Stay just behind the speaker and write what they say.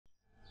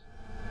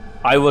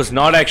I was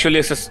not actually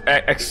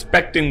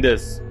expecting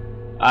this.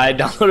 I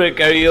downloaded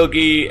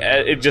Karaoke.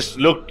 It just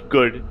looked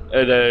good.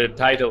 The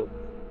title,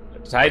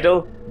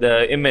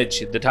 the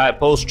image, the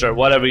poster,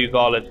 whatever you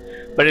call it.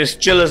 But it's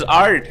Chilla's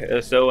art.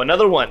 So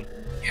another one.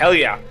 Hell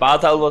yeah!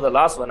 Pathal was the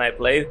last one I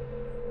played.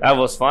 That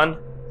was fun.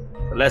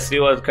 Let's see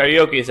what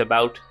Karaoke is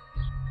about.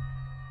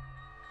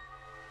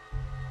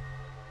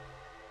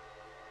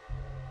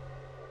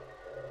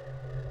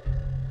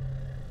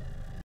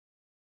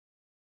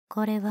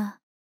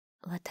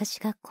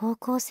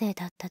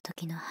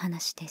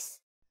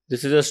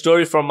 This is a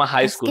story from my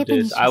high school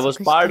days. I was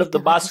part of the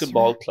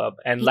basketball club,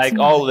 and like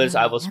always,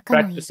 I was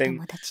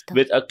practicing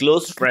with a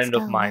close friend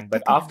of mine.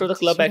 But after the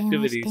club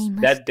activities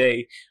that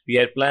day, we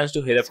had plans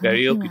to hit up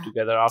karaoke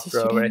together after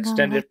our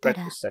extended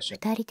practice session.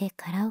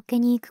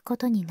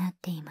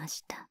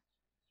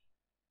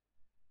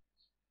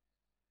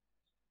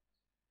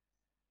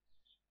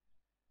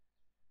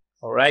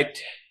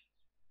 Alright.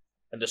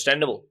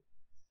 Understandable.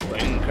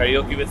 Going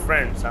karaoke with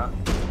friends, huh?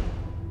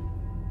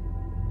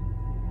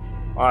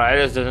 Alright,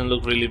 this doesn't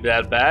look really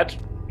that bad.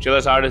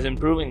 Chilla's art is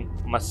improving,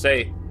 must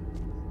say.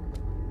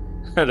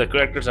 The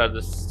characters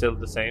are still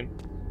the same.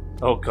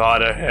 Oh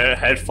god, her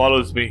head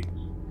follows me.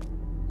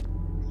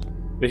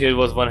 Wish it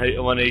was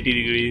 180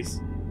 degrees.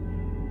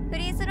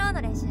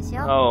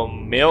 Oh,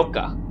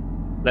 Meoka.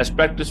 Let's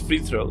practice free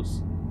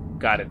throws.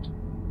 Got it.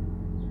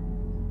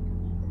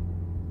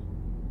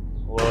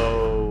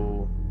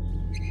 Whoa.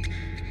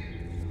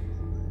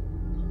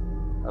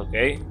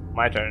 Okay,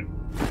 my turn.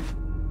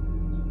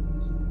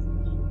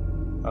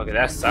 Okay,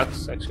 that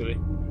sucks actually.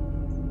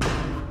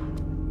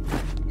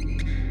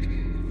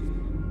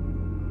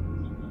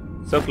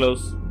 So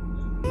close.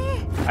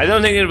 I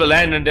don't think it will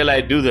end until I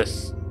do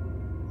this.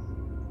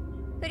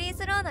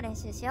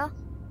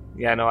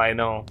 Yeah, no, I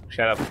know.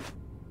 Shut up.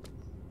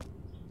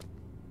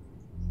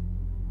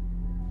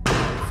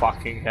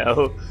 Fucking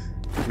hell.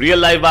 Real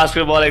life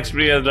basketball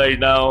experience right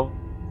now.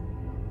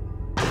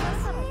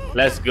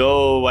 Let's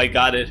go. I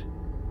got it.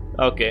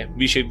 Okay,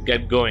 we should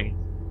get going.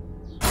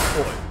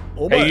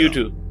 Hey, you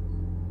two.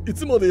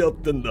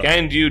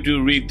 Can't you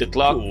two read the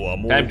clock?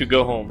 Time to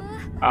go home.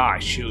 Ah,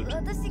 shoot.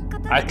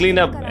 I clean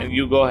up and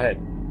you go ahead.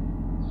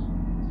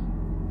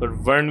 But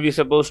weren't we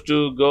supposed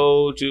to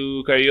go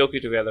to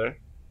karaoke together?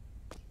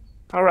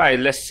 Alright,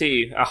 let's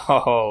see.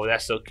 Oh,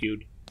 that's so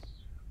cute.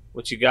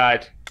 What you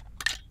got?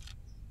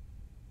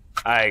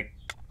 Like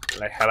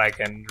hell, I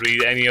can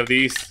read any of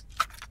these.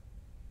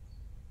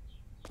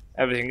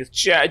 Everything is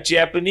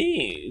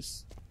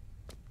Japanese.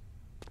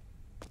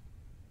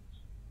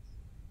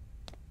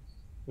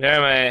 Where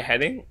am I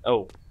heading?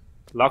 Oh,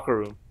 locker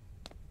room.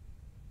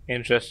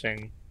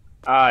 Interesting.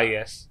 Ah,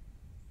 yes.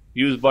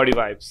 Use body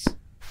wipes.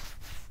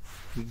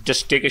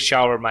 Just take a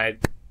shower, my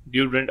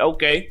deodorant.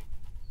 Okay.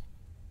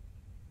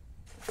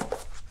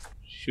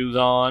 Shoes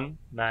on.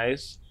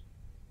 Nice.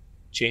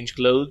 Change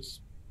clothes.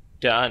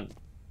 Done.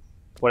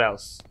 What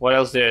else? What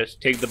else there is?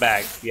 Take the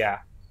bag. Yeah.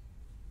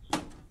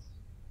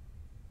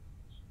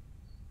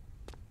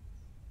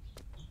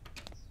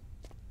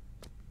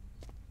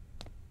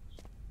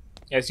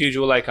 As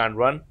usual, I can't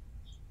run.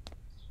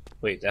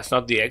 Wait, that's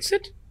not the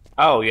exit?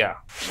 Oh, yeah.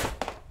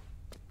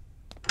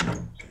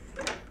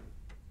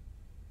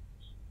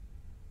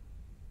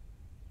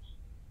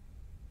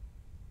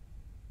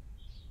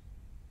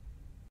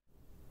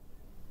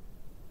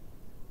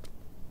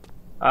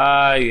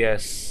 Ah,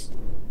 yes.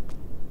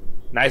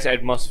 Nice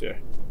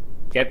atmosphere.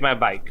 Get my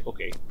bike.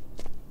 Okay.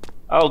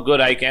 Oh, good,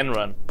 I can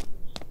run.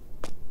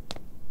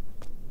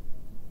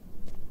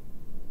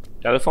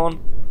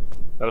 Telephone?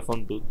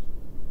 Telephone booth.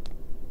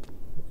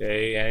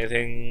 Okay,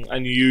 anything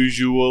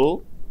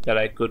unusual that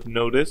I could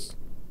notice?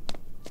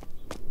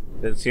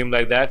 Doesn't seem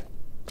like that.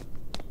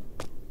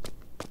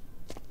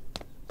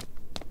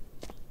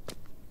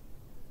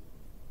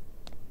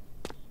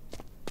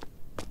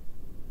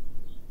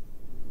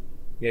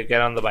 Yeah, get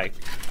on the bike.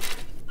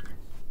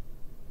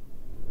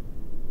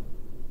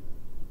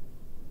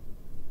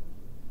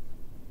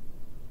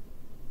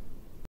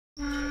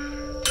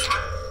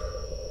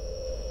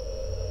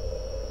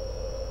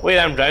 Wait,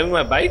 I'm driving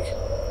my bike?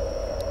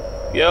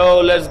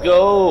 Yo, let's go.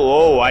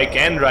 Oh, I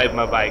can drive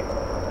my bike.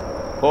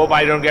 Hope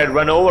I don't get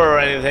run over or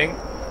anything.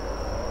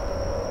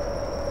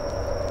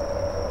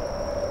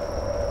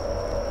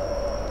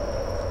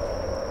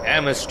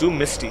 Damn, it's too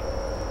misty.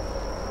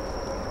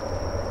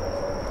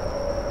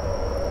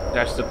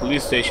 That's the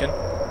police station.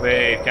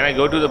 Wait, can I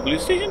go to the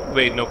police station?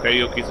 Wait, no,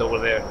 karaoke's over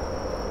there.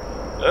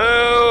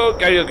 Oh,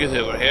 karaoke's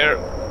over here.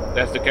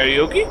 That's the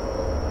karaoke?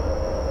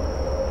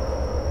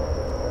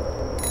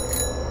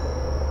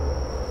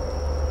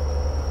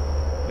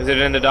 Is it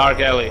in the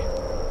dark alley?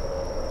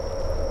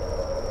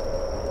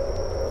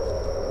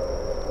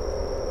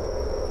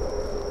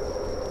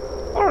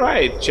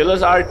 Alright,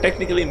 Chilla's art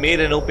technically made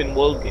an open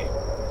world game.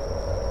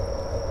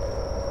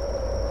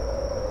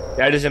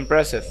 That is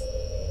impressive.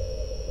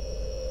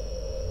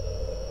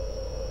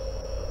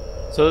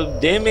 So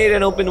they made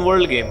an open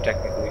world game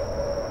technically.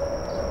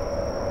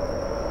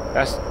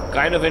 That's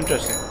kind of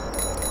interesting.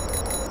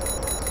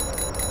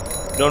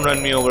 Don't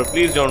run me over.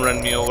 Please don't run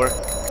me over.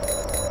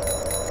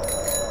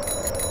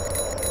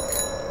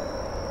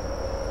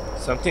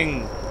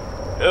 Something.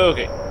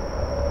 Okay.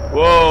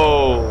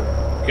 Whoa.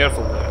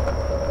 Careful there.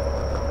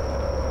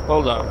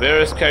 Hold on.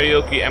 Where is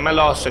karaoke? Am I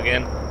lost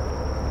again?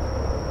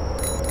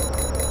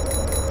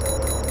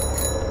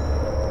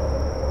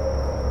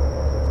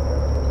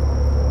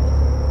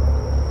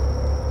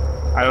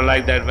 I don't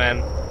like that,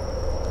 man.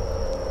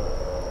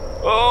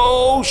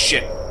 Oh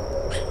shit.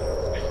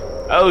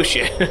 Oh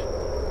shit.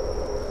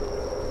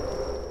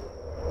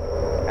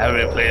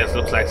 Every place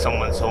looks like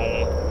someone's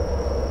home.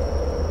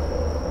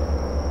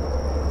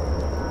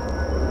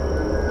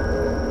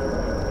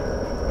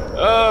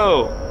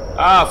 Oh!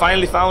 Ah,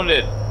 finally found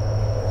it.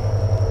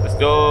 Let's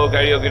go,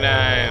 karaoke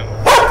time.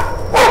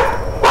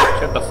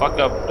 Shut the fuck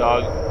up,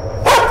 dog.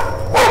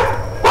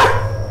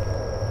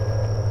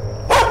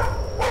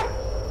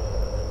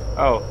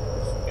 Oh,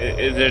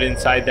 is it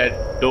inside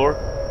that door?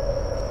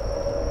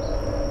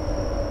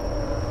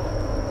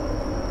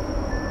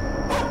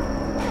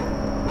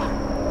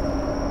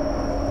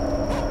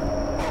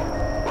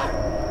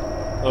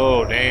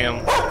 Oh,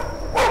 damn.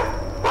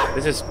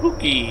 This is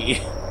spooky.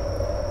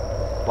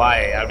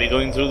 Why are we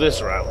going through this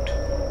route?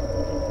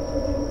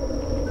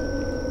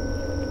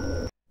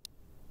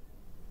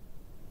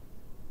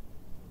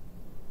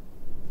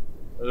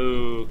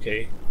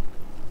 Okay.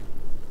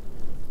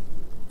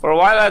 For a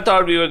while I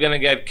thought we were gonna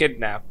get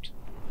kidnapped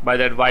by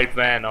that white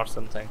van or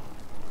something.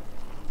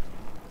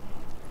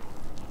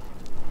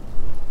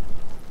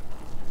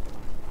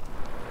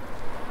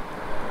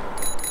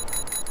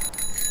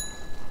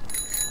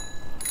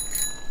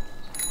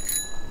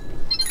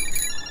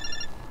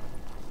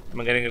 Am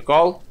I getting a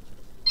call?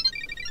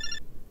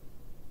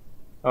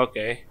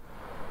 Okay.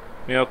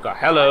 Mioka,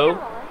 hello.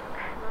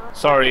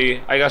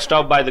 Sorry, I got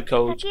stopped by the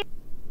coach.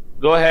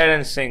 Go ahead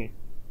and sing.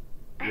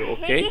 You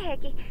okay?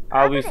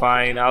 I'll be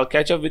fine. I'll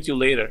catch up with you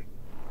later.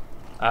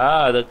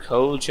 Ah, the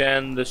coach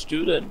and the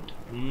student.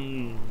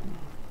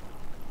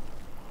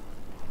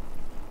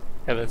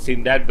 Haven't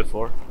seen that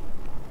before.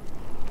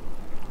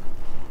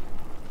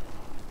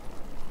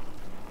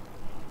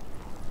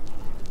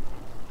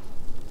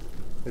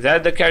 Is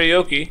that the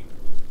karaoke?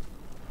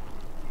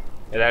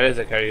 Yeah, that is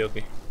the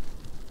karaoke.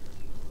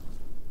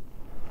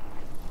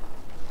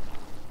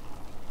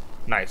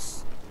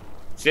 Nice.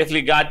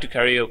 Safely got to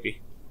karaoke.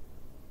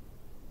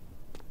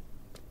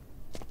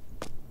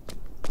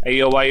 Hey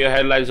yo, why are your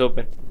headlights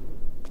open?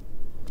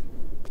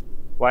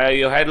 Why are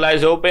your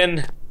headlights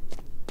open?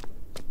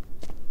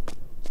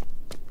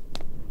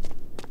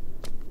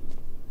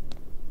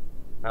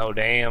 Oh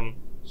damn.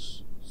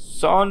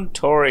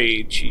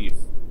 Suntory chief.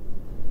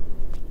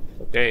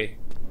 Okay.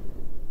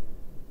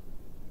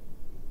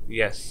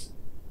 Yes.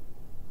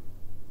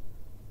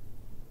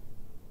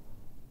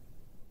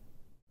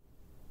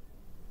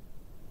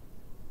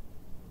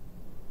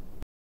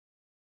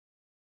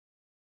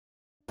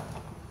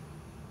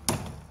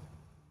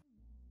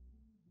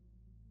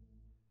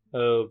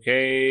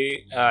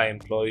 Okay,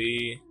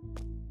 employee.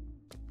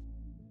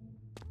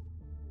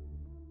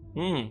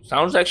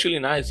 Sounds actually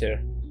nice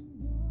here.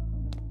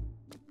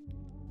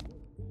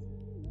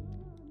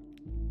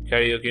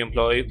 Karaoke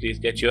employee, please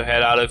get your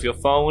head out of your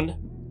phone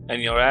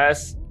and your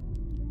ass.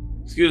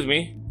 Excuse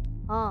me.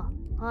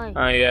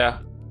 Hi. Yeah.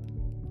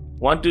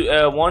 Want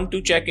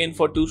to check in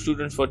for 2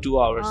 students for 2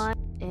 hours.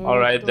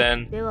 Alright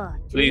then.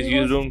 Please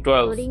use room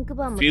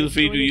 12. Feel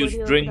free to use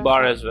drink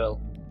bar as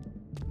well.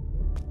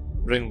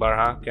 Drink bar,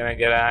 huh? Can I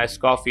get an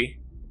iced coffee?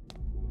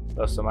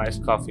 That's some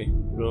iced coffee.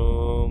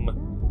 Room.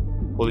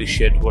 Holy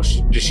shit, what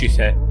did she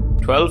say?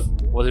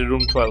 12? Was it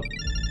room 12?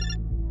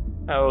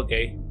 Oh,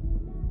 okay.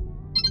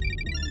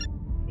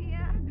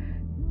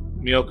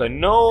 Mioka,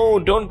 no,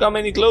 don't come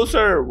any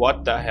closer.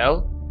 What the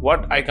hell?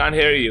 What? I can't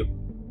hear you.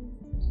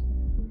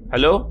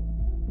 Hello?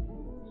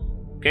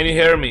 Can you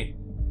hear me?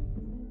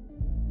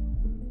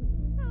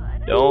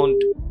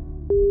 Don't.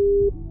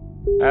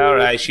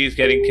 Alright, she's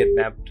getting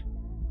kidnapped.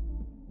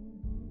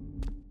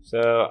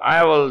 So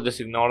I will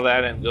just ignore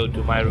that and go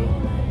to my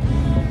room.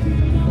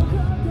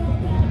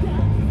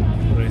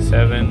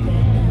 27,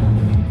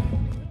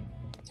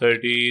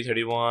 30,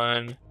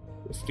 31,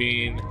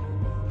 15,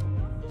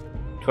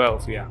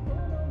 12, yeah.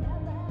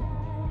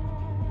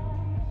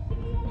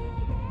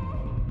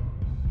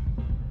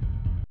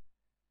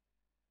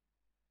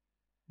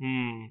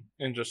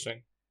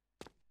 Interesting.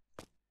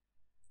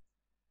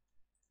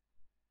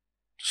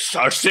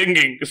 Start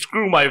singing.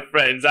 Screw my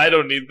friends. I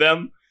don't need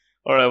them.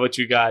 Alright, what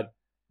you got?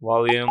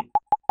 Volume.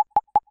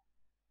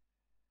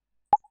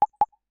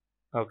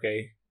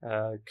 Okay.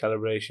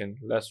 Calibration.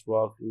 Let's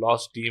walk.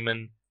 Lost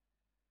Demon.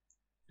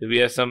 Do we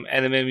have some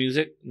anime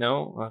music?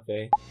 No?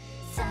 Okay.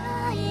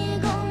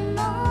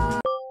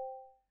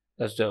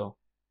 Let's do.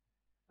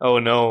 Oh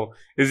no.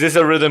 Is this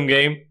a rhythm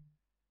game?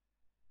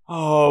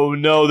 Oh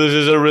no, this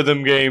is a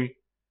rhythm game.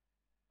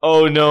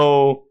 Oh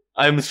no.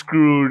 I'm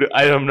screwed.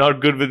 I am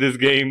not good with this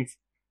game.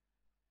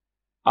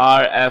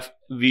 R, F,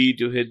 V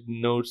to hit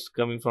notes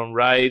coming from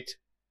right.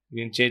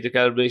 You can change the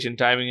calibration,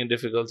 timing, and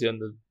difficulty on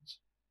the...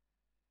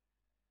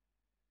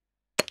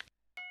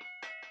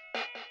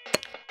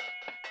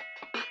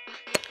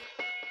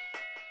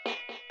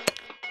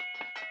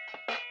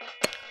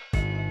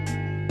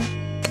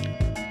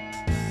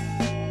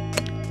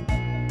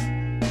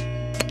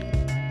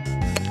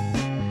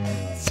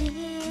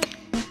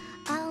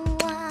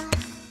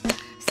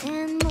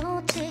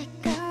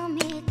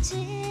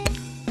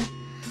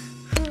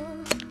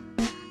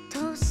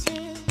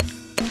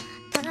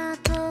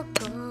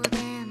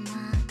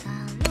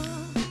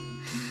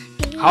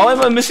 Why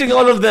am I missing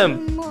all of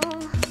them?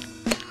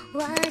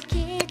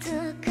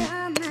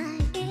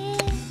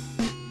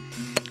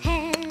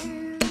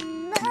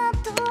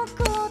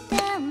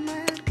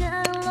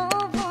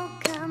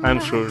 I'm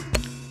sure.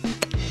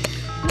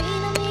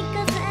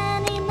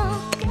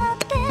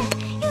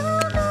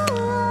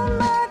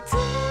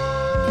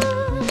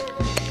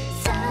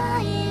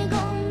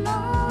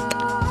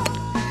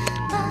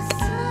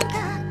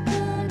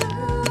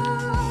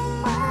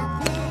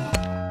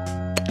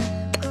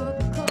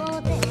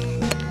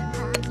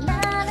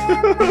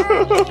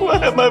 Why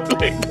am I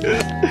playing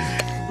this?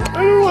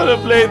 I don't want to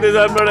play this.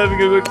 I'm not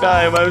having a good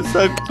time. I'm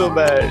sucked so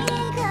bad.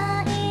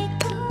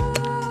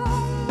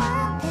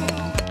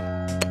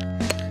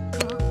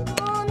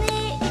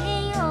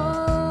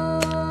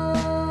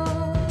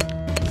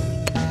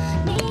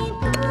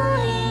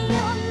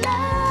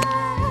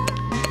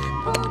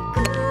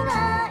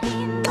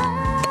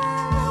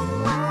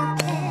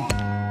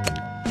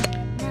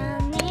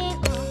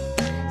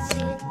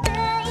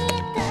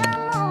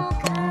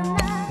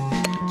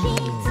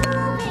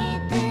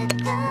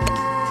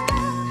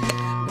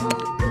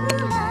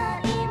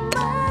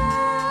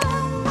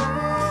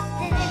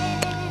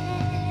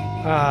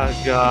 Ah,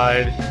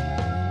 God.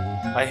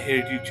 I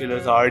hate you,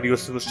 Chilla. Already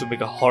was supposed to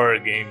make a horror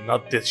game,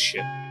 not this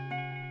shit.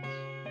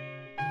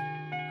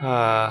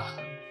 Ah.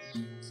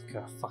 It's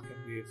gonna fucking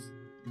leave.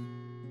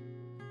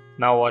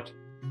 Now what?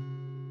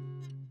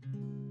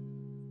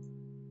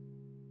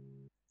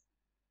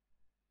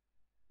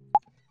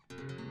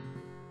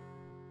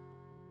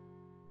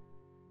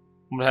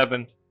 What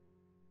happened?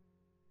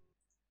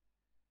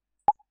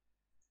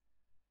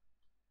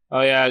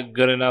 Oh yeah,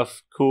 good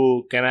enough.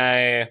 Cool. Can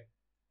I...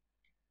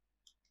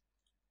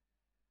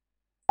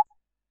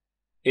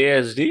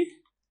 ASD?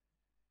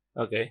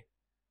 Okay.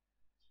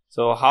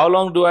 So how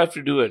long do I have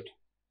to do it?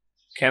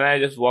 Can I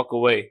just walk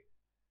away?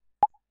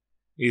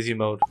 Easy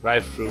mode.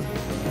 Drive through.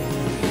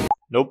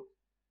 Nope.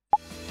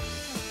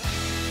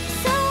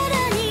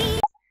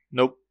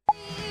 Nope.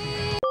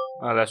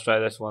 Oh, let's try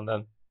this one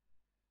then.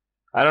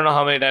 I don't know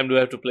how many times do I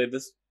have to play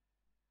this.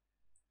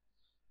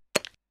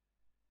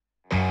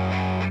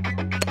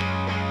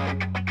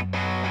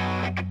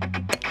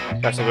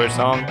 That's a great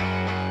song.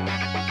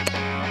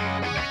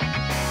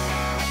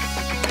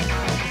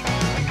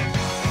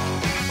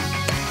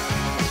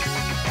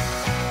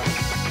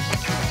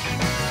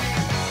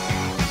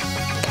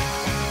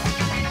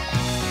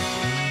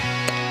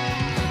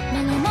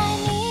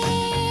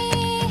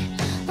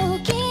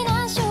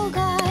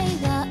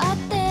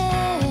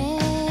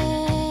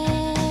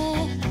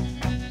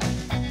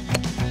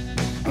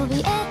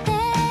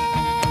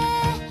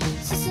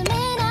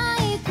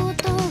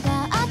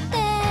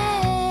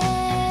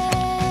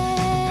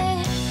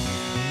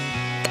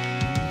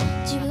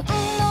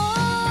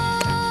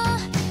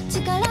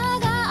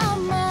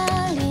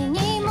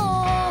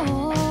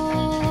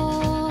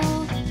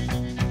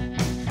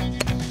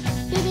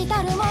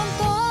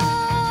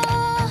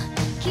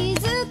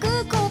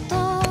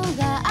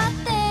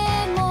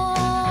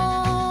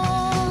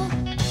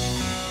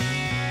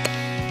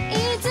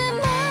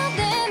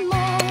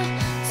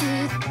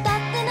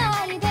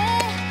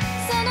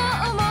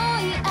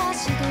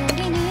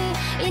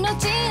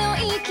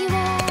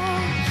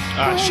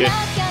 Ah, shit.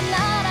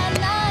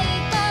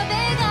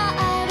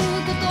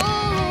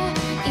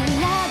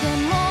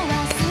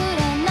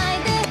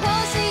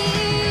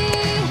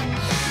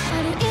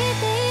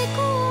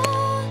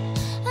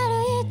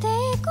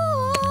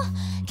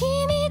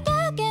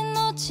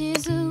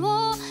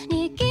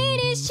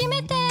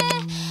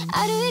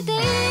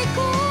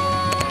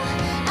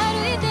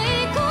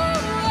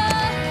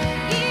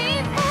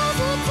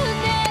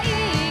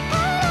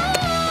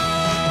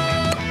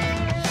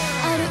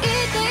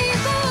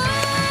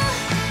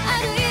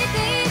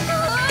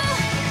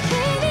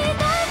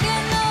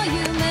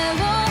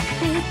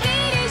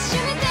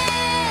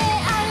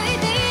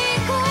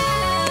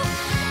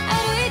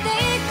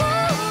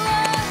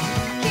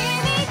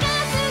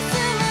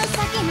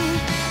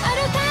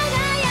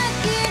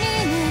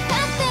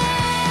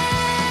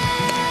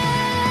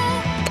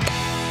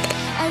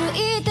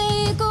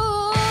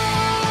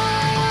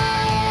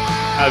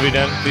 Are we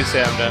done? Please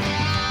say I'm done.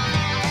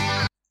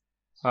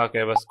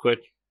 Okay, let's quit.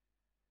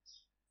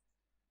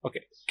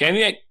 Okay, can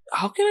we...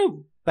 How can I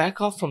back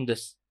off from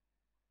this?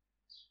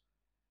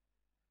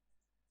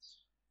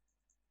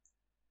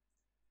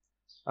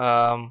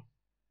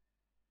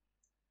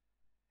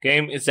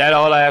 Game, is that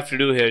all I have to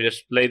do here?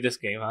 Just play this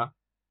game, huh?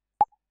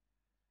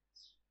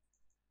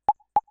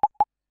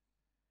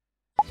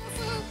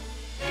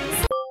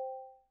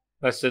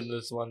 Let's do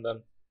this one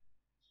then.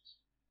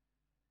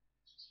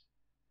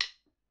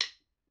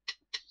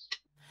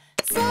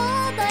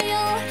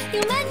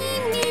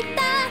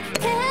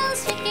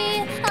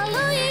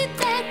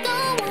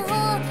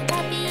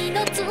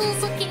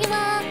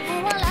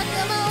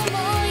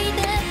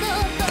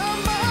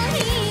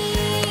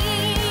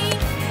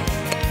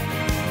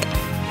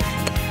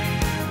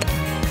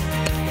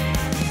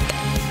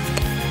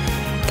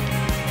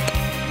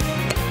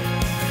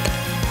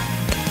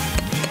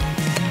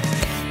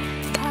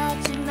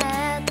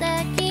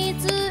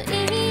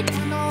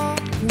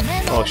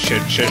 Oh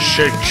shit.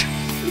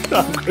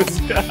 I'm gonna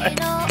die.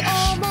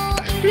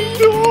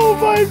 Oh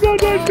my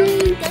god, I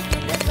do.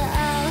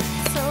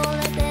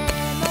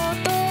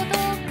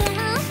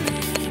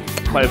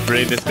 My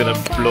brain is gonna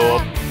blow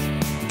up.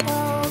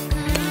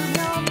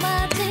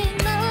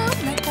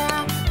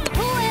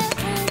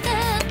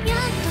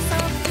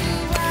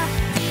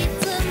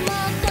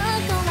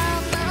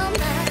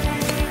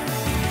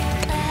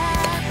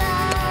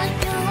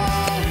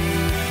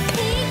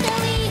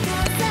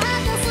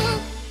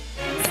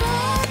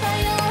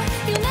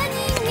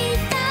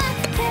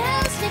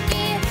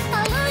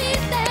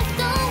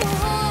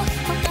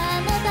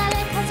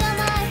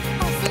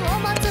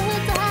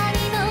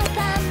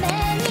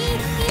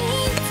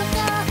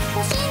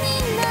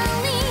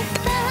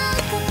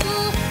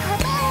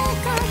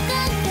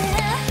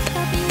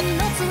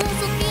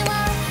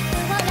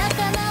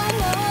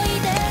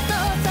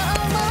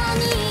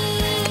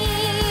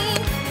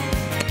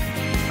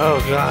 Oh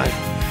god.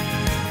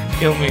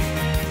 Kill me.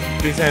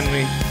 Please end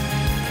me.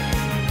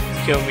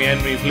 Kill me,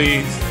 end me,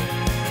 please.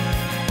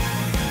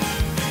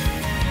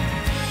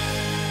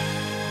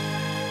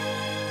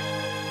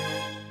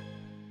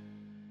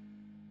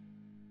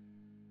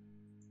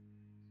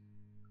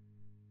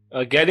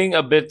 Getting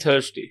a bit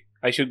thirsty.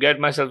 I should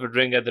get myself a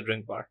drink at the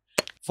drink bar.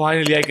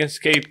 Finally, I can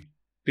escape.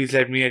 Please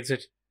let me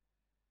exit.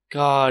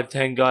 God,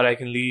 thank God I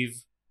can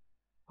leave.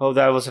 Oh,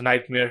 that was a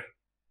nightmare.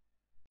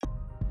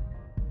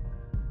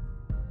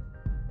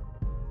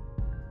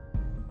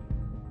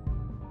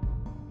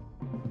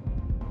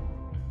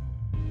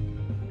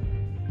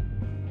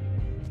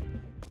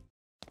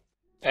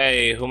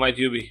 Hey, who might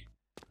you be?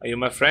 Are you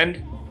my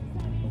friend?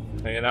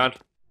 No, you're not.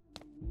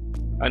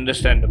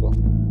 Understandable.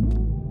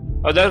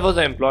 Oh, that was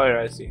the employer,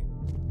 I see.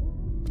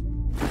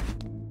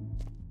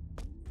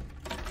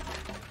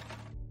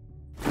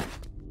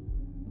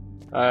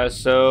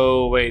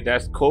 So, wait,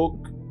 that's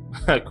Coke?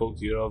 Coke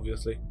Zero,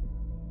 obviously.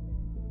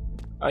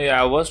 Oh yeah,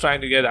 I was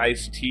trying to get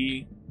iced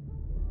tea.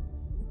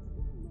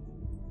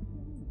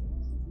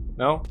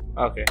 No?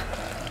 Okay.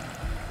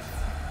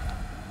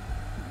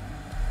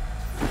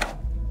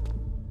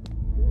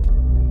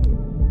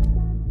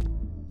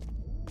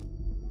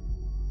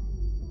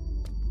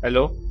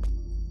 Hello?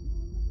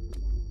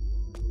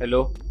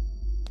 Hello?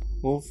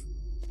 Move.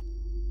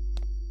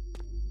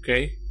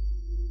 Okay.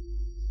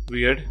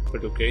 Weird,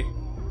 but okay.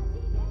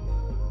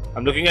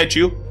 I'm looking at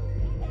you.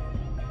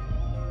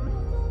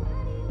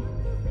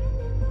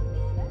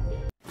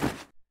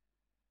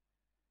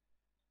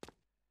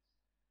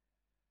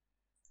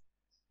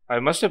 I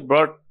must have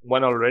brought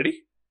one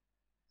already.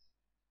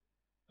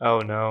 Oh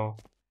no.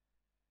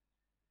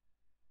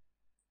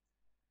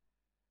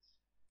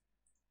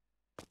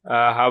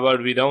 How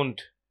about we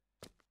don't?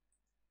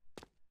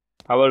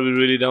 How about we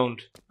really don't?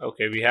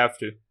 Okay, we have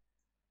to.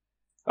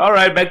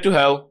 Alright, back to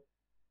hell.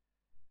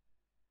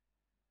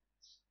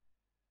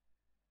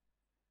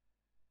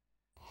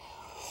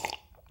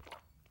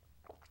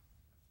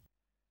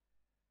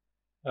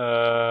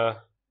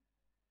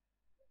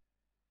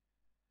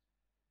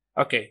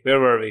 Okay, where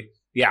were we?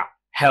 Yeah,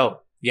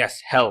 hell.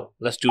 Yes, hell.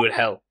 Let's do it,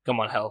 hell. Come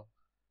on, hell.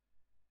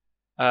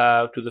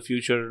 To the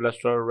future, let's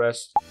try to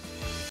rest.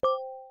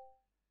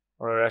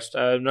 Or rest.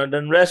 I've not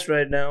done rest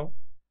right now.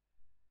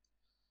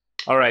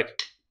 Alright.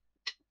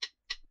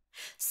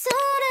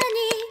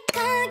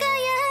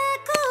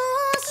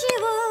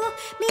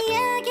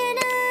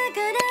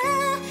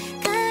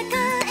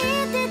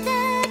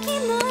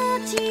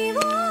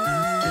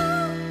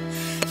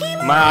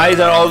 My eyes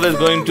are always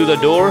going to the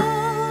door.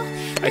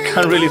 I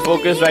can't really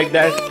focus like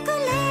that.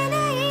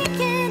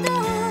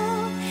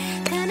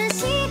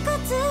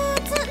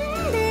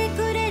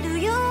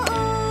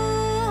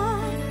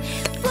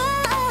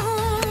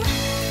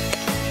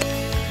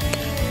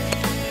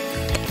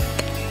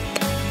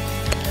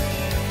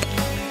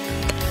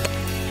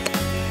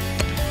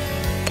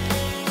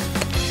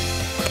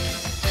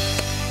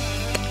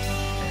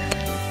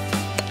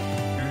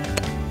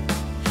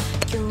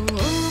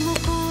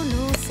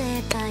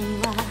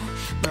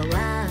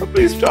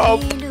 Please stop.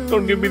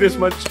 Don't give me this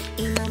much.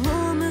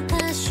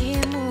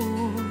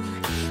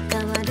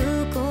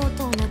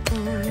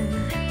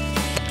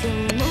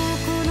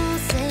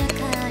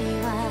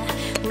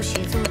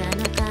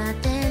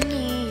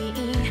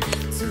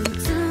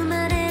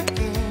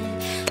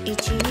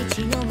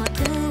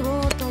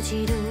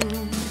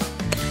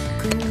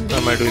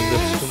 Am I doing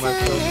this to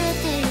myself?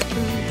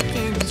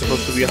 It's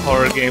supposed to be a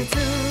horror game,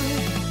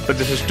 but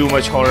this is too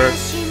much horror.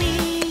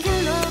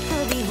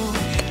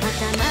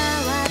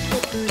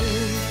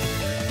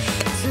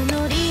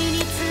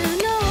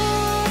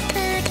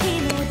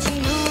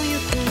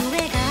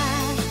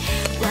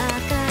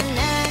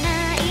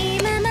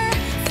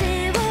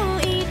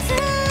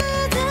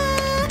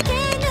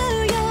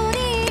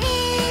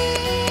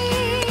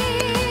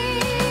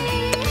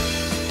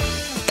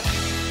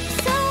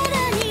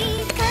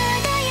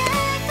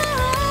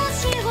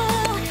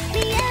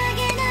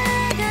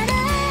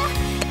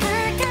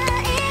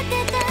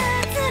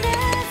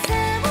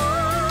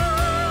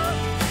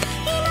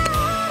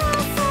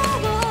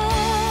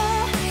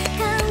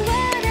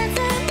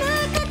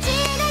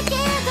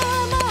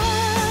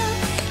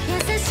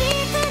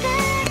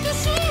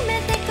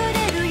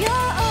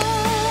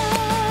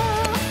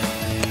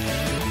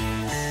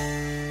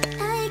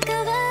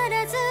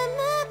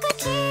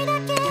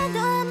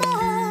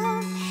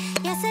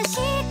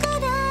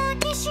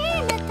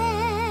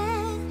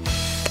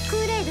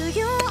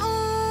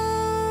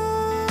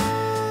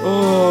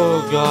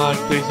 Oh God,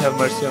 please have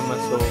mercy on my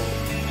soul. Do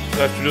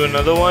I have to do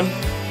another one?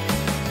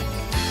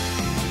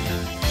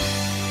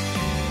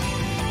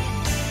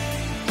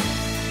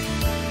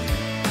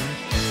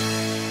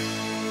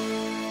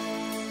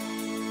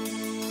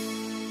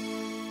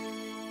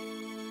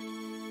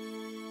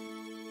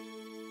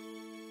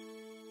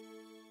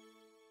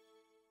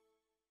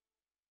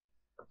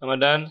 Am I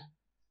done?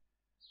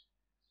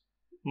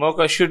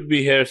 Mocha should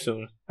be here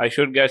soon. I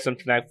should get some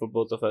snack for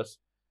both of us.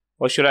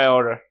 What should I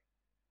order?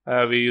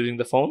 Are we using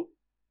the phone?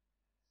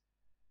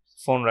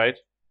 Phone, right?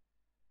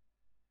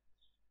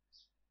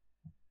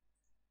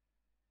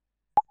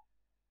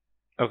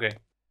 Okay.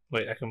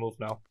 Wait, I can move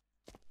now.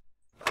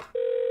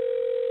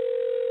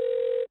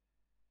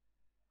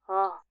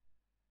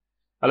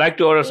 I'd like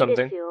to order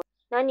something.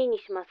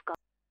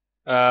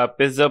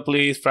 Pizza,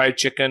 please. Fried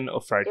chicken or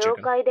fried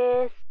chicken.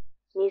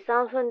 2、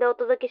3分でお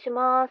届けし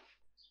ます。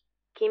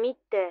君っ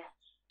て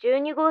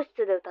12号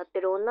室で歌って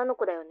る女の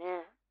子だよね。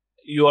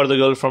You are the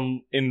girl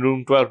from in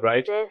room 12,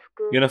 right?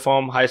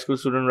 Uniform high school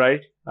student,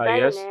 right?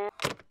 Yes.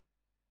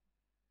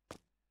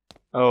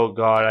 Oh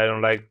God, I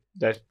don't like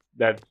that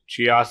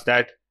she asked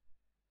that.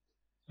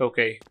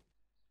 Okay.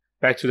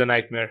 Back to the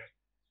nightmare.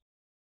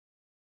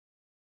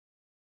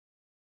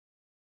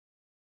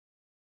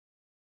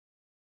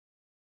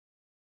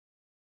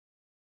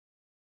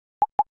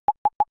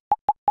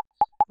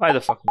 Why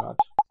the fuck not?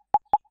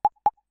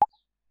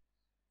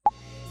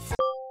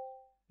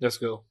 Let's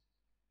go.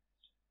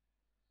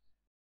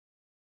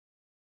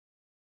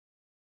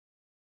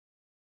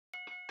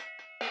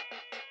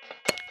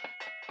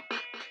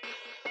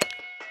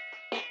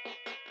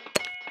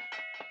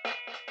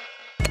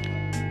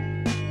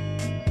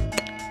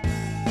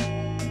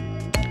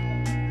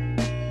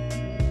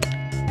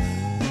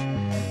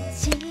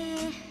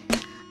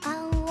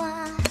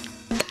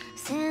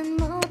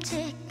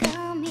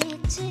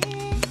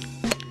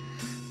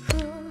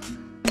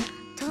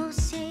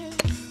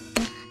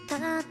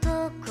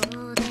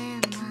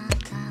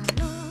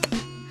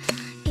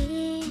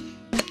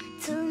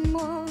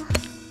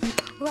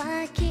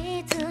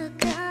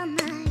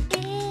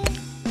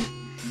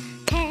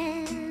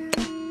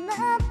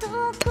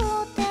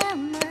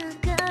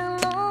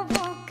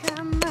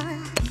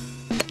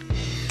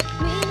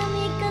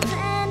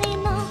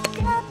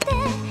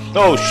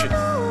 Oh shit.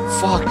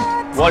 Fuck.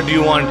 What do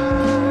you want?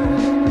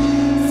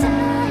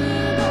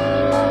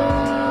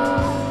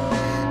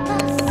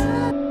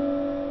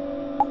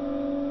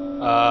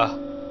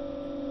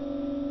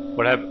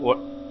 What happened? What?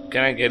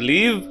 Can I get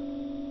leave?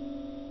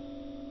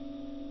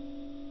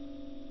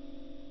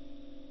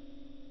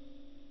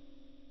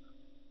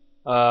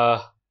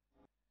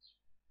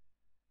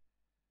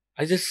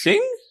 I just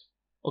sing?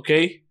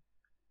 Okay.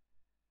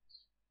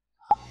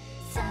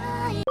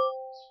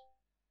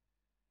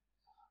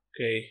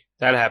 Okay,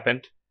 that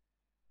happened.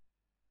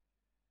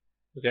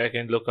 Okay, I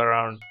can look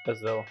around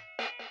as well.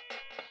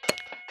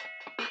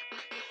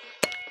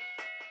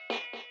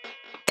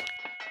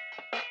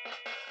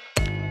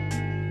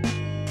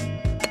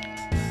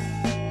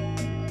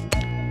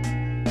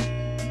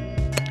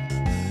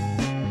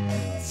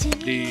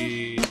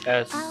 D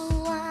S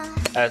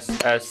S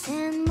S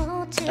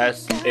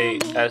S A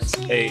S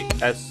A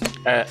S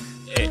A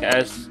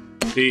S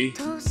B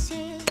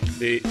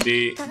B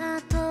B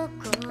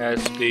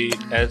S B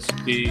S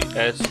B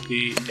S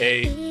B A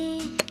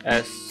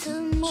S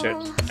shit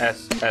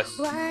S S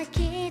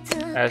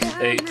S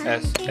A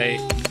S A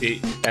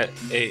B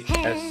A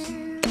S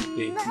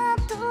B.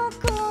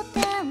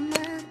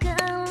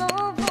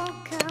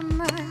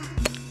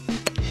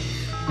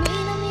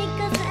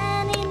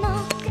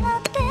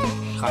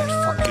 God,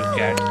 fuck you,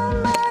 cat.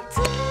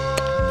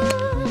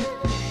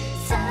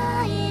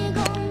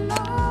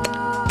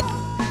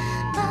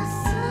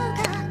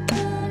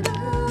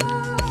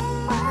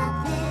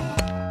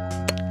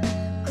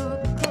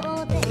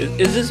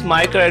 Is this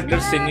my character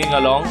singing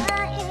along?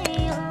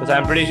 Because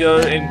I'm pretty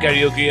sure in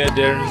karaoke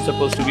there's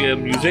supposed to be a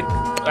music.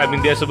 I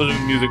mean, there's supposed to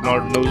be music,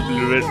 not no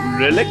lyrics.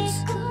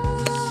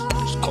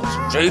 Just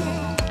concentrate.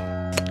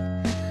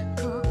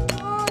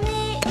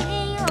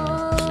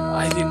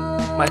 I think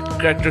my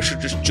character should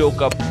just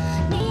choke up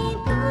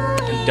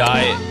and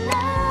die.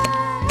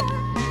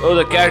 Oh,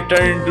 the cat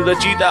turned into the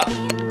cheetah.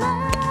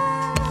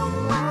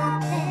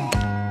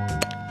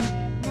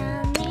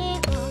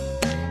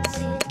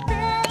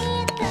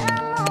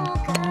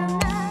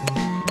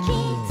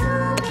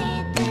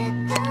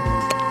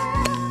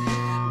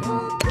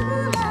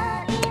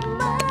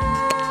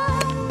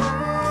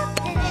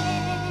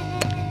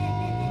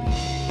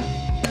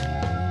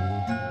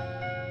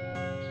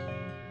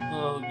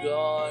 Oh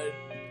God,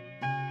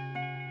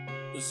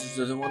 this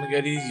doesn't want to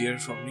get easier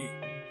for me.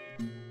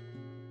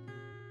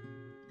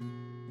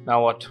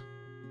 Now what?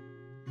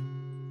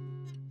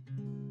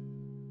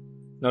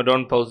 No,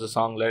 don't pause the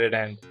song, let it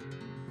end.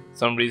 For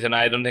some reason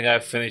I don't think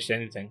I've finished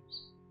anything.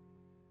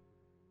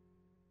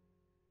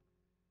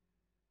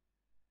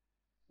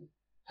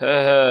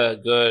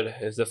 Good.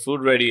 Is the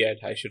food ready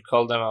yet? I should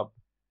call them up.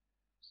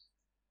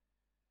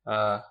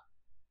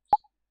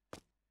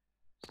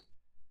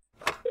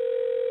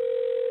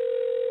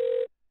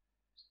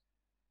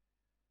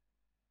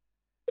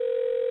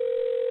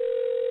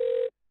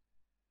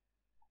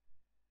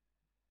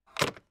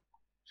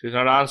 She's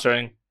not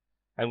answering.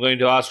 I'm going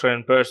to ask her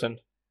in person.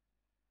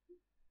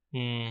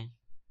 Can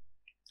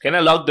I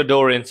lock the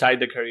door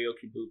inside the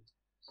karaoke booth?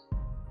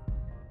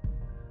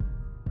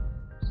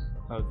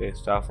 Okay,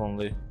 staff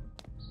only.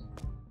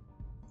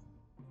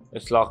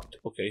 It's locked.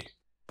 Okay.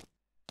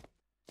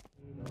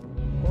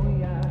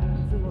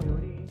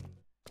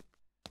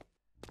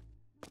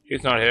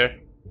 She's not here.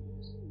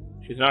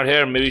 She's not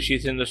here. Maybe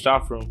she's in the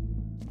staff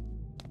room.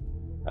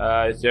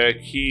 Is there a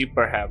key,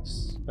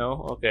 perhaps?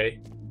 No?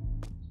 Okay.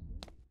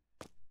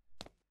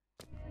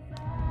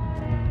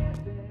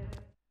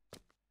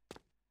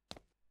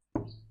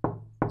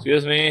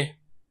 Excuse me.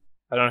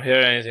 I don't hear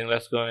anything.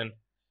 Let's go in.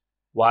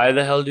 Why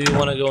the hell do you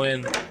want to go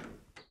in?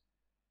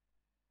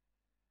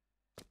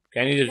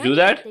 Can you just do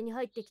that?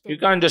 You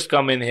can't just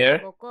come in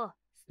here.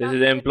 This is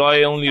the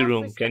employee only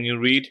room. Can you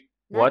read?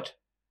 What?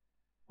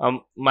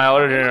 My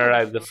order didn't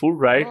arrive. The food,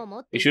 right?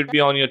 It should be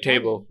on your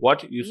table.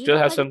 What? You still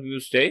have something to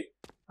say?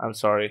 I'm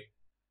sorry.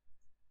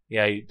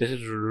 Yeah, this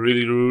is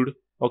really rude.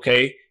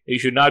 Okay, you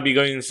should not be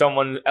going in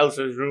someone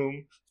else's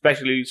room,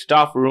 especially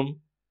staff room.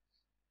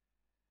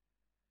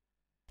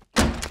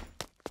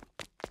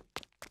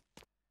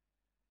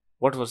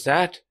 What was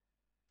that?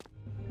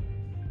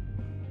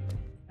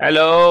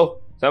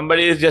 Hello?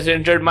 Somebody has just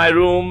entered my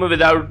room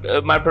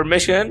without my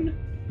permission.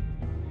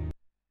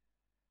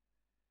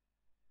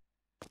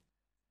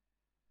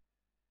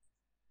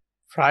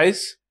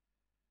 Fries?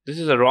 This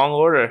is a wrong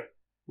order.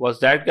 Was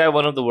that guy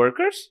one of the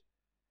workers?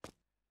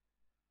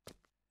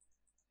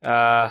 Do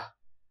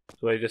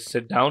I just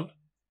sit down?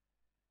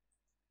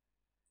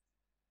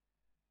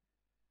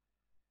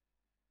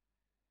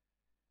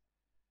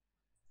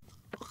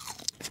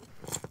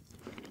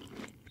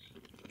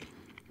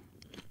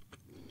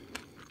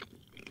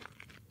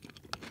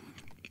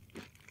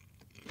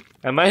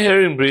 Am I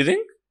hearing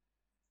breathing?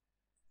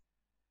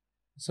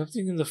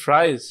 Something in the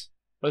fries.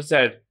 What's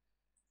that?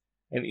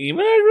 An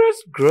email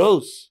address?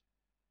 Gross.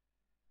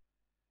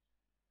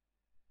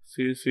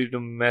 Feel free to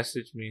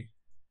message me.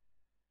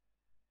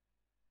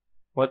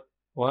 What?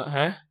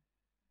 Huh?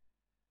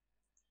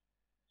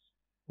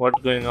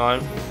 What's going on?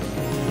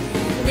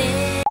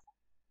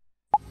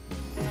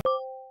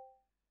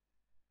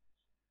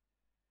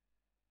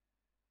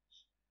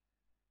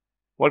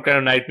 What kind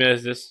of nightmare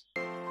is this?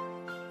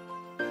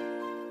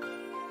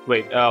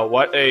 Wait,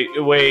 what?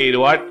 Wait,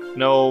 what?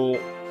 No.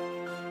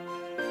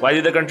 Why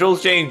did the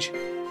controls change?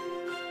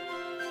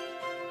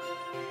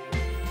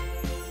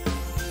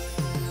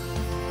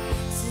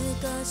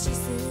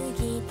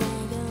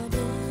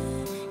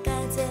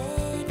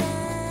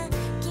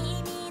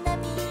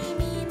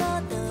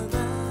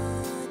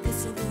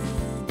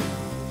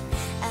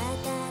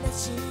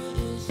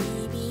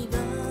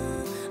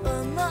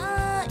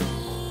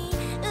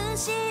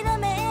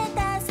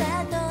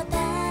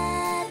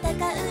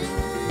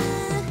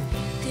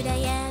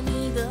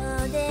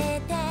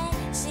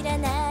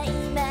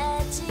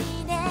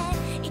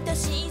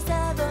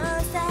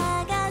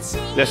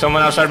 There's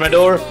someone outside my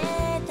door.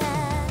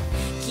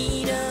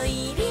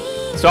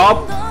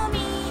 Stop!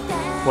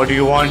 What do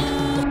you want?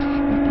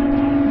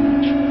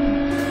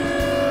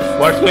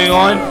 What's going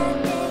on?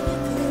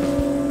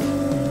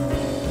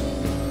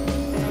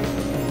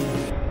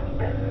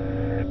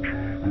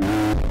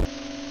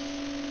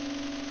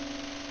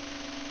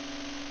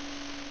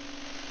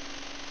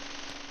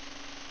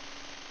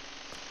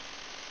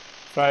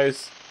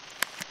 Fries.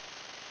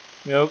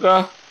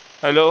 Myoka?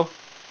 Hello?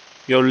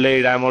 You're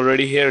late. I'm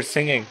already here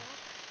singing.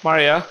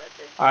 Maria,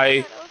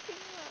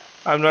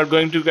 I'm not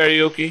going to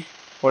karaoke.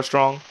 What's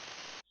wrong?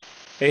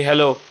 Hey,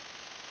 hello.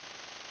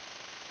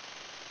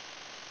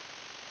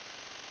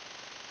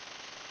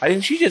 I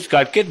think she just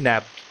got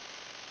kidnapped.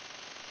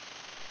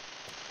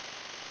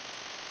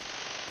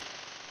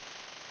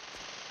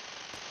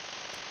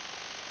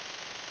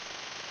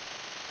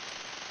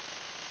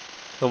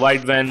 The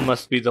white van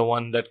must be the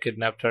one that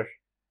kidnapped her.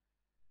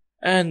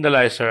 And the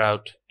lights are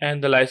out.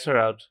 And the lights are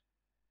out.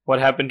 What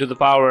happened to the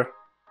power?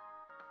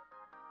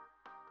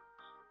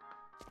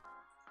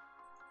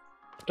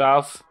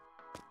 Staff.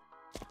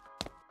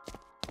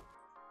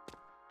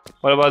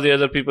 What about the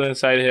other people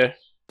inside here?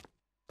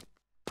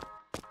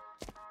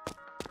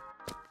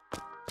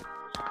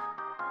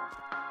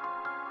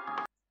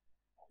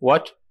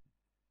 What?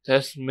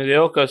 That's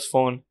Midioka's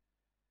phone.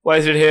 Why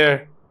is it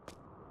here?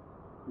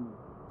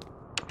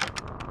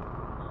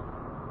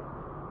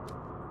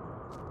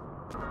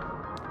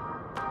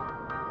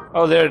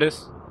 Oh, there it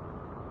is.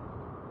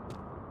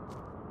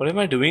 What am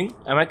I doing?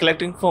 Am I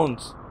collecting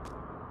phones?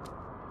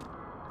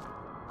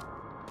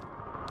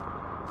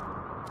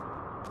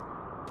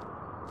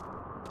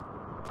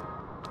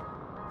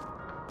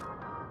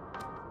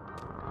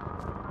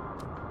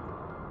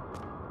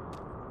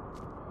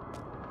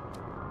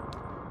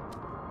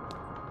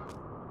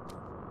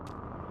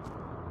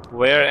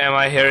 Where am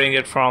I hearing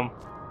it from?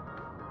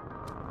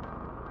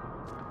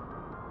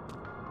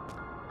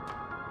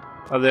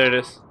 Oh, there it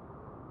is.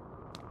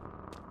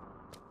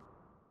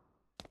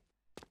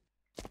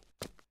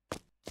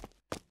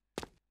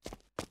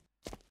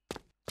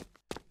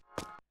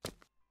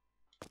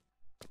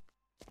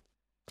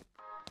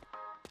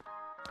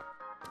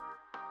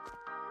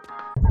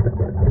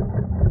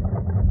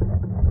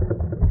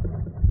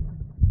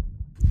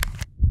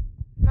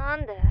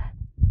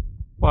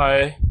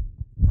 Why?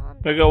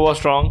 Mega,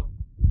 what's wrong?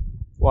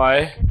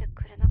 Why?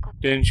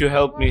 Didn't you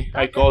help me?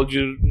 I called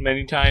you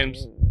many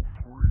times.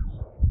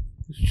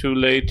 It's too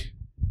late.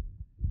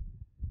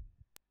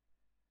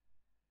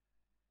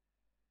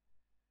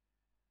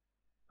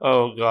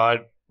 Oh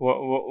God.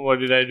 What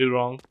did I do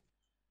wrong?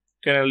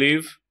 Can I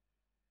leave?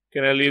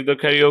 Can I leave the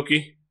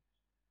karaoke?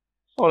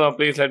 Hold on,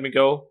 please let me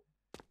go.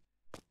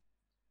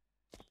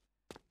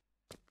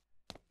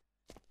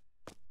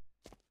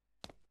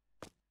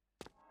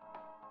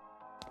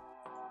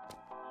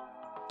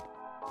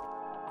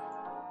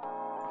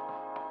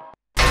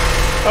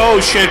 Oh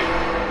shit!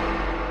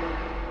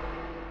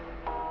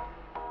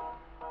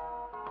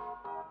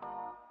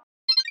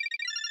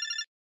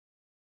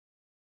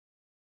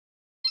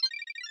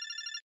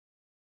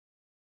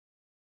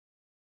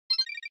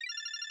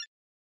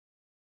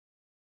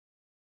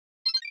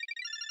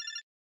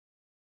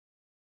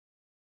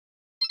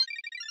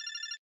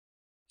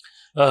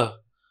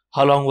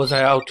 How long was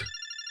I out?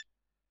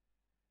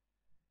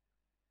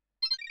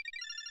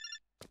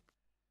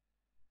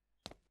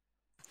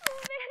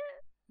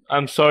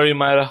 I'm sorry,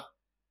 Myra.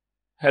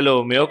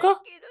 Hello, Miyoka?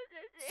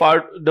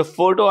 The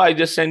photo I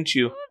just sent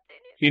you.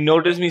 He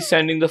noticed me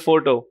sending the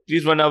photo.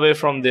 Please run away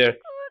from there.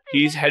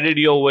 He's headed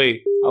your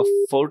way. A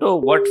photo?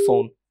 What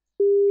phone?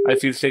 I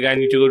feel sick. I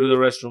need to go to the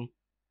restroom.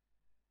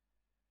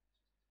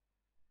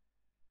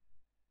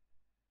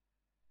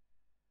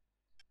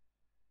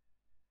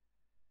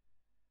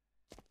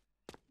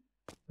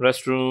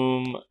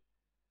 Restroom.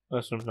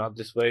 Restroom's not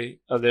this way.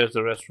 Oh, there's the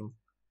restroom.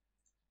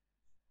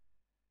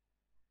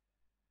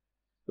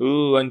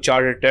 Ooh,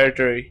 uncharted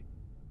territory.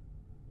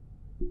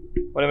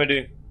 What am I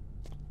doing?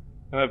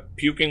 Am I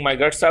puking my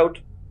guts out?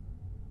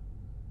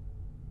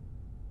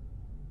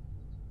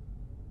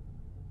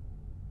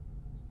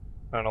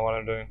 I don't know what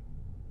I'm doing.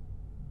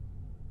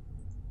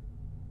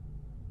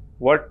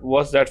 What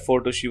was that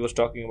photo she was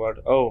talking about?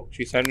 Oh,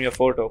 she sent me a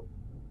photo.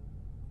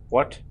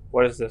 What?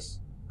 What is this?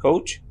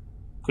 Coach?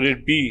 Could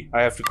it be?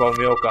 I have to call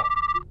Miyoka.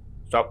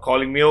 Stop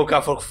calling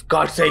Miyoka, for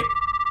God's sake.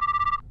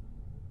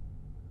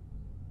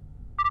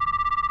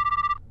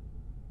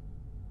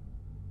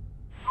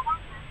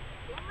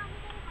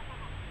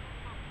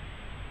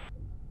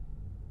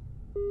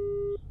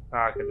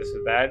 Okay, this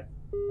is bad.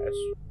 That's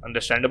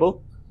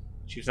understandable.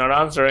 She's not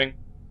answering.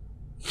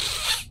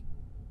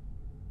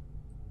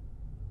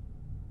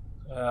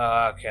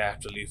 Okay, I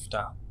have to leave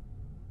now.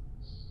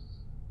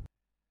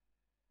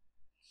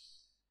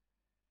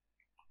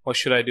 What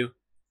should I do?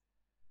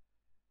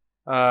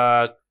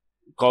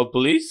 Call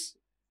police?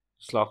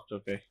 It's locked,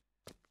 okay.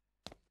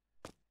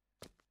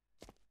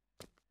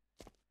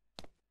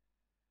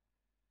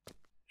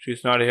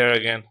 She's not here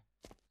again.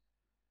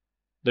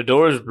 The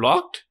door is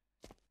blocked?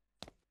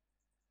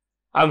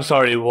 I'm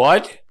sorry,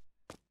 what?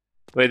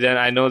 Wait, then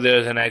I know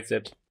there's an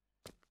exit.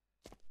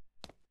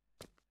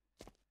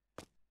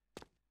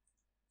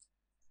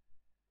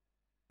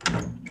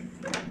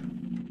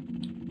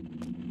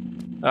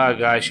 Ah,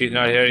 guys, she's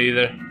not here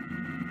either.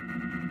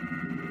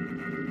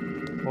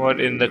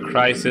 What in the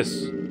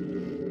crisis?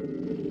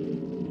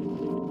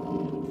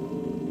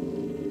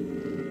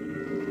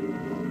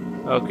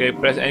 Okay,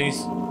 press any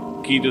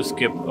key to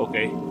skip.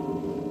 Okay.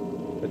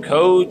 The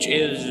coach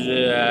is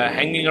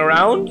hanging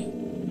around.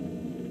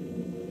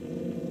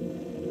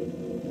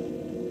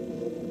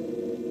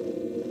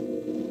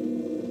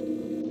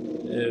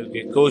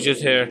 Okay, coach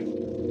is here.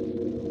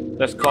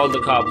 Let's call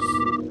the cops.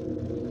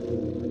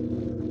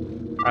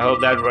 I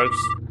hope that works.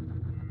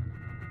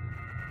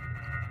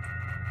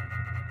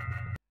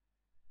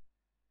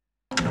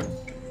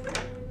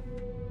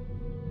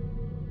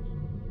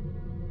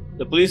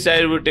 The police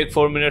said it would take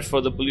 4 minutes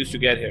for the police to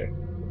get here.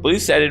 The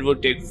police said it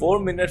would take 4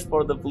 minutes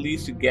for the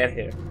police to get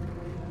here.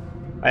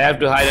 I have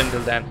to hide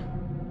until then.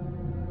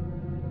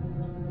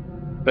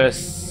 Press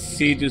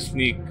C to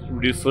sneak.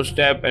 Reduce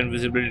footstep and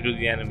visibility to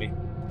the enemy.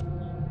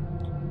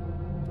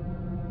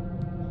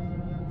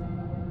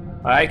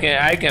 I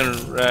can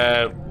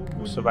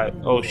survive.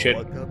 Oh shit.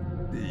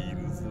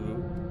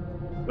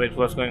 Wait,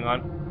 what's going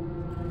on?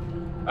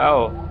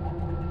 Oh.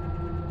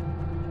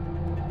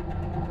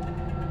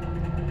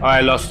 Oh,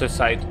 I lost his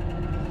sight.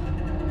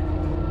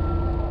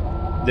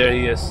 There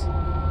he is.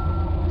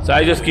 So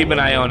I just keep an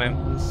eye on him.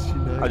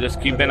 I'll just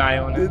keep an eye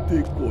on him.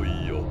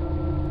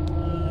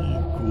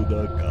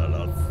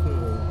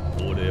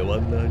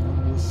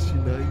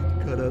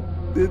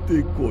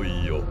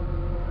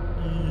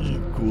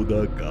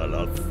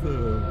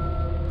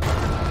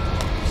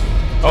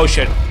 Oh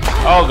shit.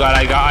 Oh god,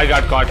 I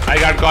got caught. I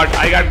got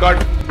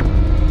caught.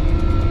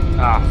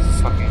 Ah,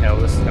 fucking hell,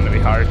 this is gonna be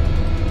hard.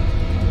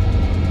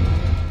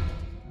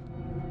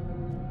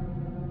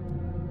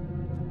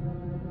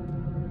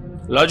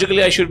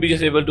 Logically, I should be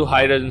just able to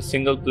hide in a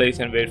single place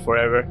and wait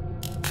forever.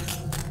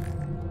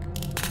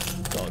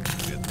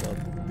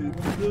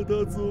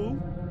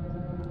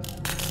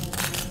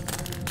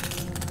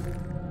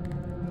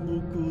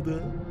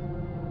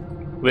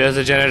 Where's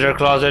the janitor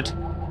closet?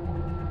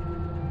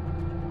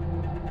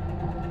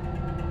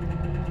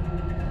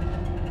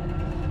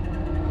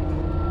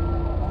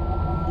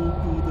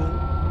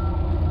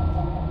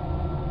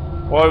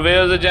 Or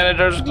where's the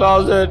janitor's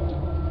closet?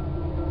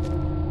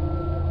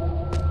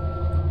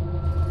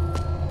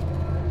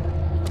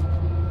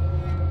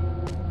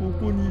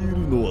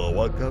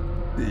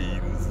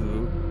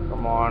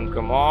 Come on,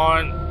 come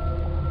on.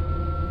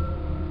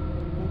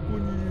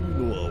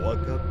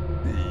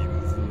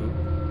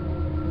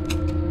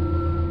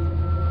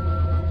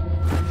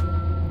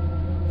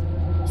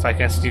 If I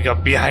can sneak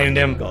up behind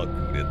him.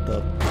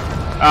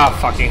 Ah,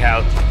 fucking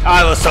hell.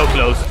 I was so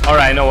close.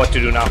 Alright, I know what to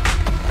do now.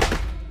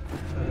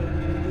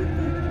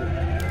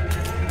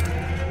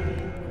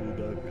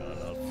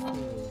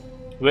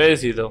 Where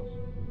is he though?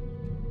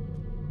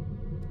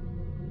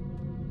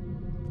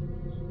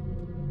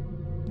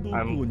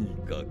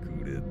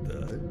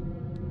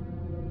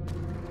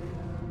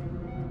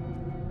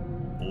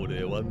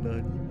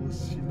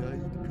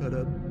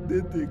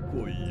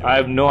 I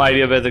have no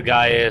idea where the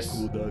guy is.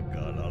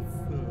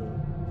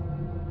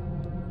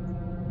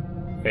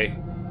 Okay.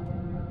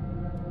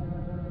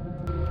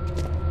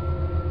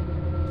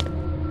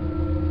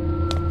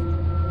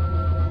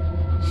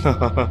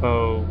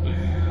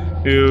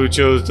 You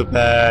chose the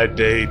bad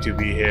day to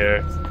be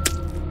here.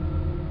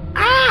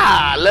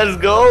 Ah, let's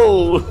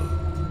go.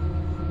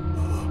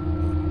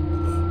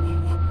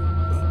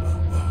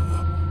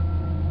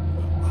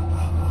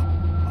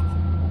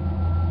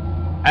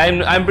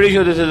 I'm pretty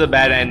sure this is a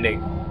bad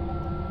ending.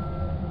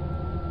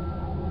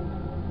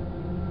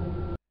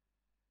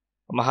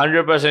 I'm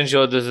 100%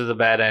 sure this is a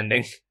bad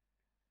ending.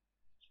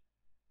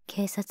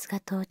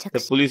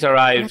 The police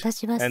arrived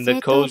and the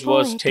coach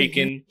was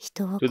taken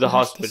to the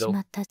hospital.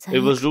 It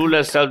was ruled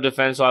as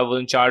self-defense, so I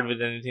wasn't charged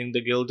with anything.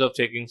 The guilt of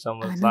taking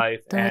someone's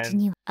life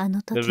and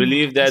the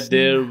relief that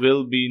there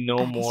will be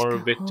no more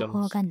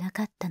victims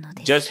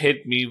just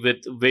hit me with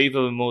a wave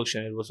of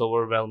emotion. It was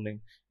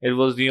overwhelming. It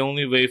was the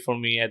only way for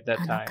me at that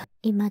time.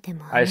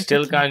 I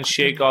still can't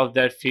shake off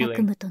that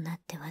feeling.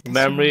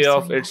 Memory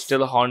of it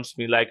still haunts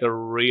me like a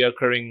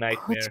reoccurring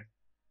nightmare.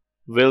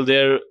 Will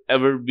there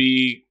ever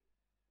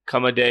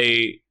come a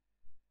day?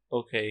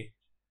 Okay.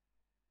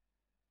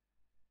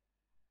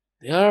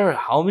 There are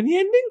how many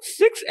endings?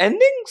 6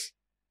 endings?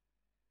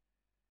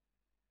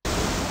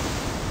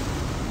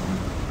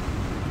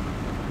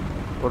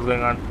 What's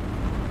going on?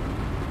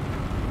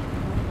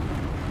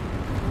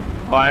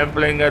 Oh, I'm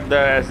playing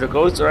as the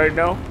coach right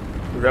now?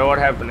 Is that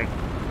what's happening?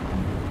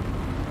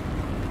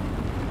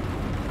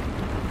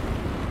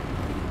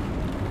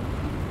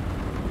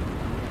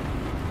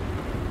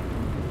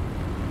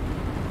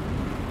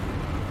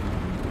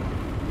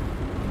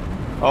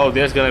 Oh,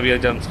 there's gonna be a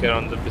jump scare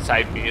on the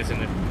beside me, isn't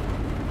it?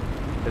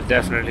 There's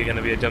definitely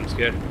gonna be a jump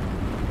scare.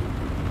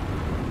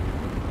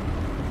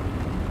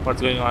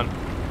 What's going on?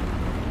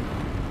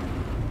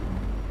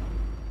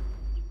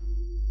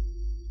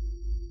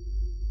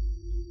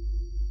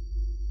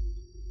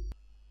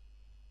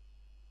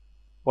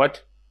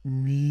 What?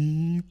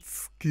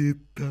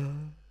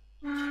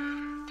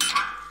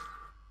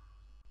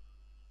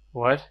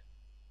 What?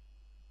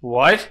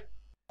 What?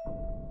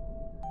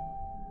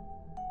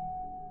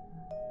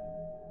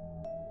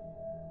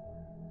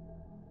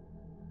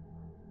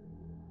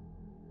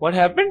 What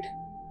happened?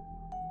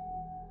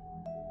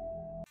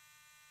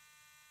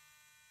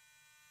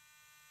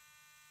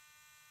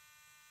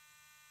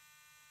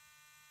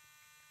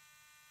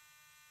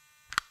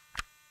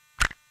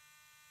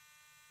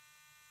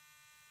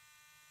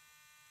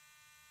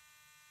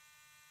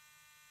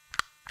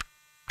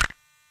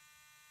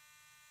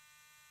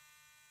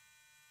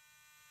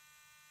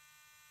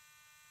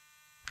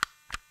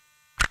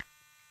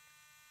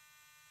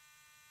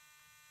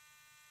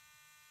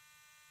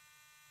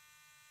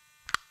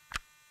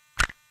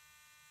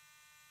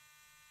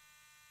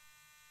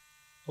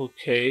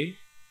 Okay.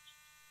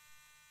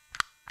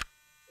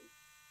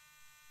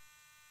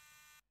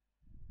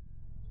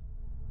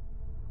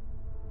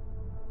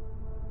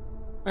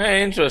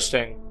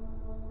 Interesting.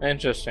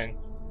 Interesting.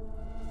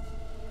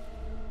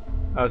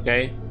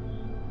 Okay.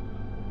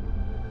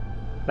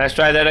 Let's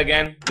try that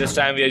again. This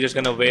time we are just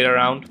gonna wait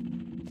around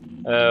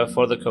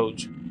for the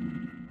coach.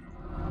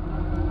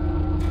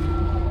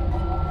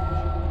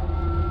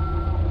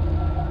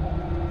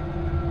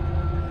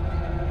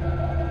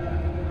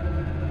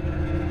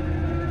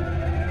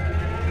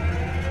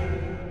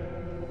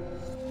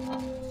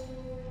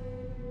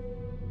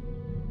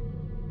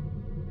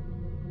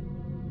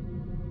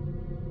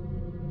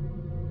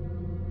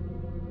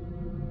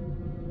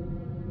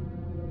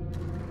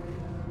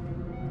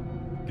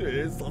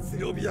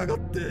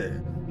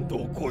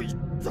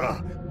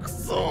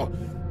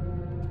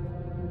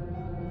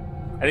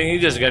 I think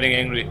he's just getting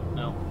angry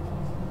now.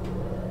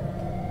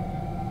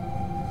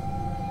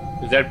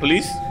 Is that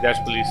police? That's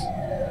police.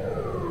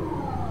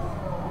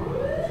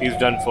 He's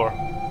done for.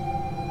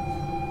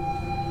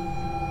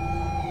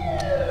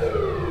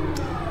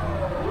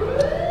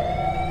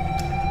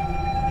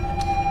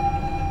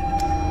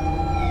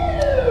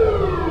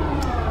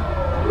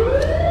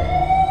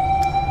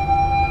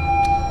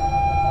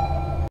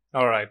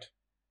 All right.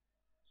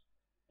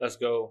 Let's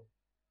go.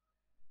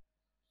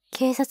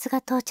 When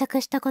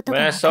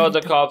I saw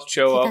the cops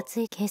show up,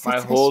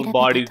 my whole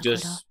body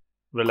just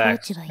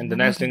relaxed. And the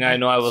next thing I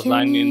know, I was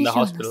lying in the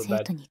hospital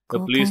bed. The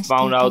police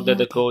found out that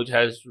the coach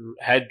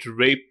had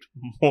raped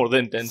more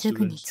than 10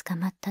 students.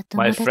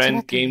 My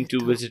friend came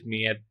to visit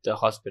me at the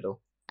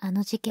hospital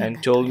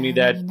and told me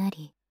that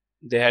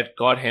they had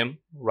caught him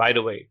right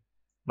away.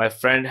 My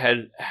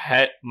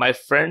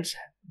friend's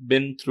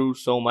been through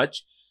so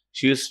much.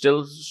 She is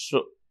still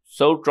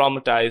so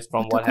traumatized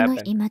from what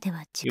happened.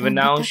 Even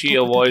now, she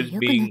avoids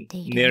being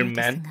near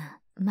men.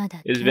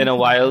 It's been a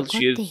while.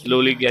 She is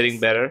slowly getting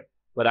better,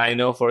 but I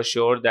know for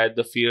sure that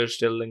the fear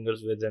still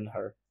lingers within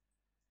her.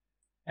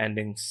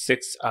 Ending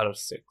 6 out of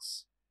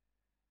 6.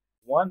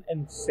 1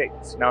 and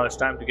 6. Now it's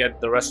time to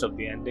get the rest of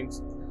the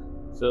endings.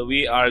 So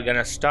we are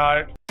gonna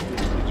start with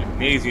the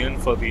gymnasium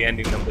for the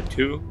ending number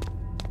 2.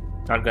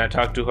 Not gonna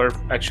talk to her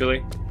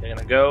actually. We're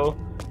gonna go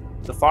to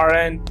the far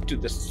end to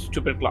the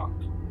stupid clock.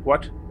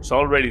 What? It's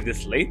already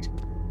this late?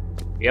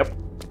 Yep.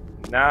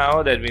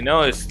 Now that we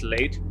know it's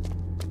late,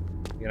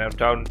 we're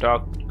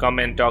gonna come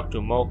and talk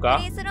to Mocha.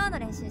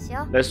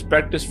 Let's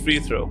practice free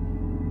throw.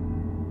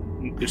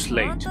 It's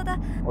late.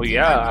 Oh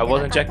yeah, I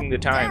wasn't checking the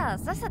time.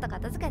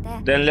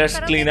 Then let's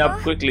clean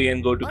up quickly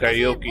and go to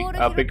karaoke.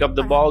 I'll pick up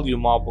the ball, you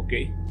mop,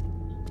 okay?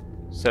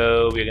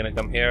 So we're gonna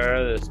come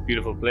here, this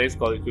beautiful place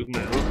called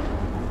equipment room.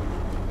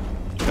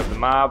 Pick up the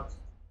map.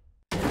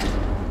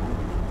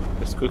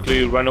 Let's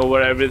quickly run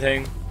over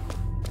everything.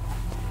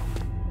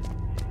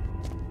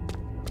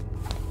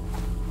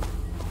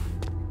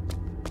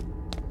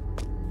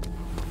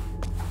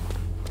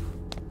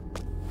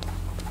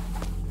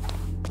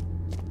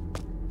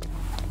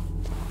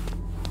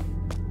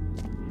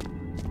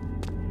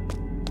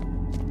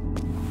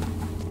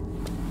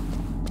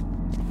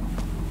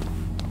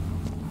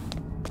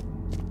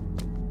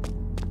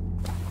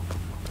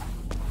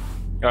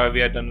 Alright,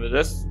 we are done with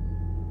this.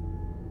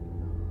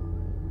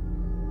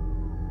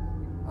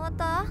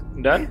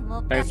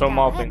 Done? Thanks for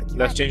mopping.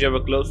 Let's change our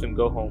clothes and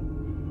go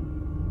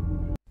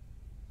home.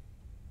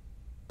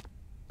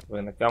 We're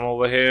gonna come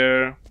over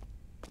here.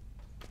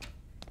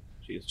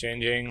 She's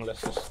changing.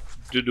 Let's just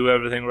do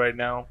everything right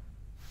now.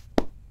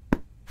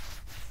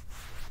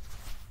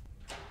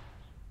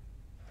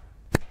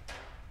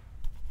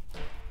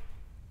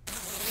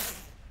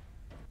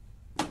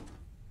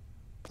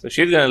 So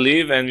she's gonna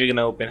leave and we're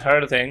gonna open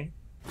her thing.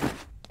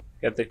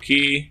 Get the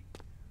key.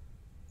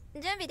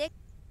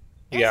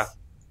 Yeah.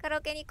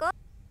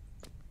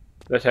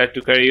 Let's head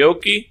to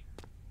karaoke.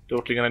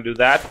 Totally gonna do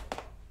that.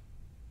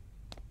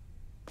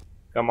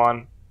 Come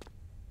on.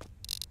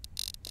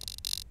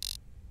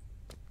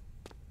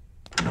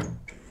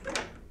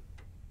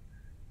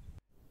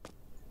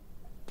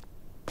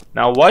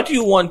 Now what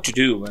you want to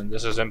do, and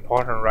this is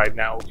important right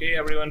now, okay,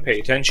 everyone pay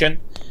attention.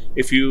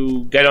 If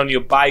you get on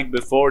your bike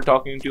before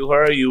talking to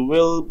her, you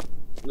will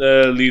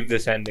leave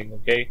this ending,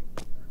 okay?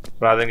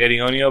 Rather than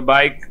getting on your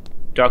bike,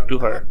 talk to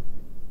her.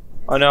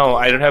 Oh no,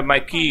 I don't have my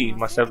key.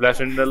 Must have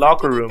left it in the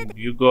locker room.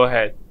 You go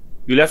ahead.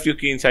 You left your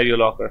key inside your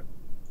locker.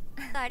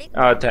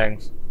 Ah,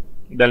 thanks.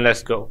 Then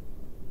let's go.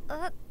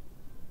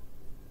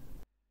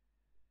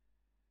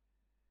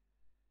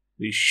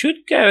 We should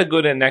get a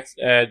good ending.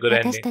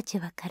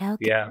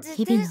 Yeah.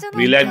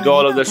 We let go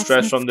all of the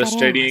stress from the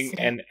studying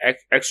and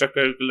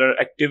extracurricular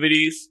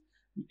activities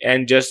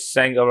and just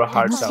sang our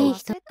hearts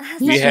out.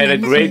 We had a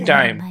great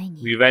time.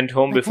 We went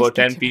home before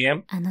 10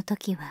 p.m.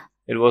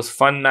 It was a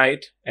fun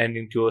night,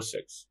 ending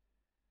 2:06.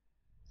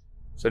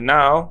 So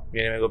now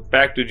we're gonna go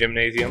back to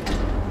gymnasium.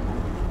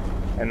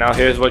 And now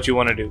here's what you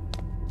want to do.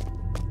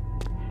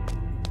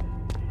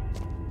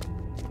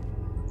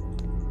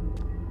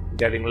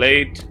 Getting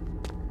late.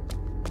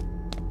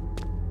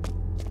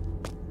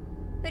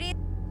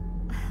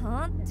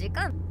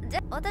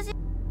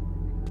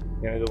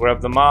 Gonna go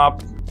grab the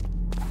mop.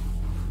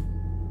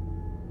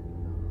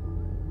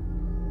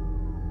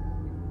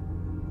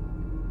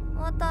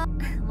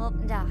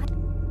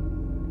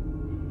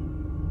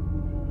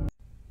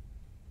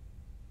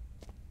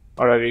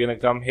 Alright, we're gonna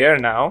come here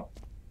now.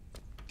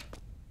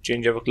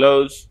 Change our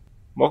clothes.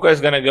 Mocha is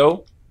gonna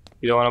go.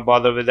 You don't wanna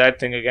bother with that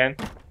thing again.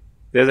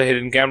 There's a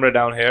hidden camera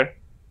down here.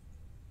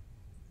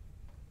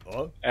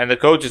 And the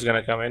coach is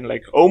gonna come in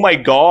like, oh my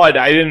god,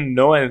 I didn't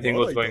know anything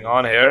was going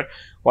on here.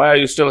 Why are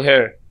you still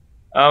here?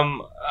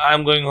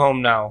 I'm going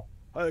home now.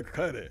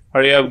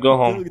 Hurry up, go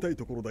home.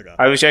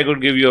 I wish I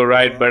could give you a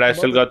ride, but I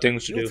still got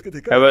things to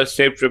do. Have a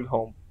safe trip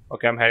home.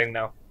 Okay, I'm heading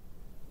now.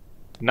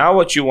 Now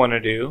what you wanna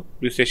do?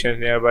 Police station is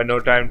nearby, no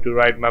time to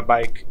ride my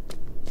bike.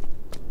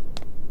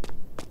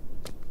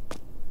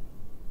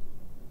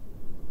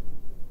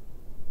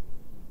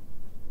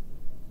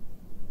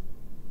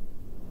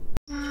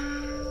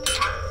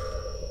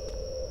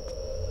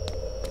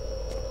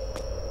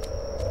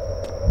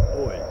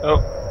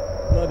 Oh.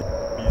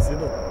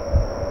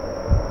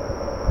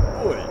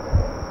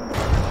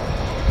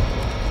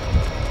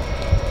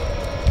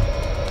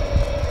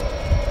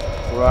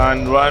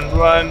 Run, run,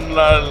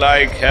 run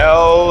like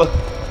hell.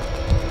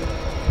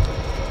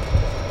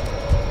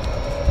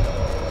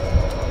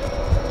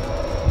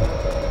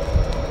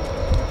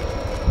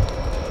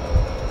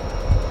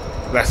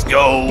 Let's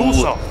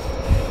go.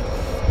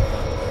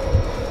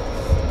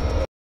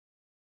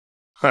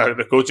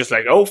 The coach is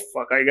like, oh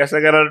fuck, I guess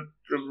I gotta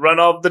run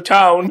off the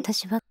town.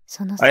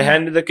 I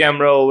handed the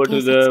camera over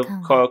to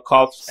the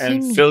cops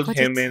and filled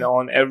him in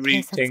on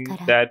everything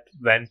that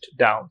went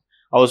down.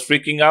 I was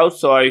freaking out,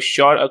 so I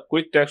shot a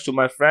quick text to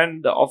my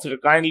friend. The officer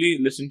kindly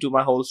listened to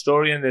my whole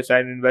story and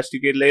decided to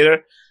investigate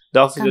later. The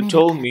officer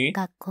told me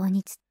that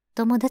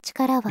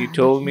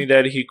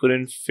he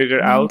couldn't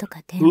figure out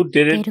who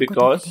did it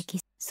because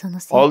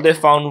all they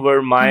found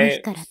were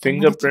my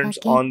fingerprints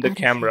on the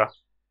camera.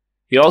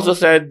 He also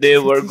said they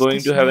were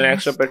going to have an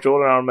extra patrol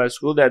around my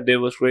school. That day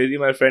was crazy.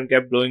 My friend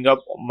kept blowing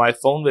up my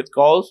phone with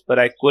calls, but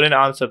I couldn't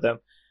answer them.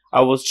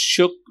 I was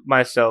shook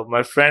myself.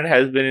 My friend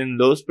has been in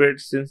low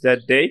spirits since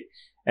that day,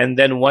 and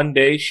then one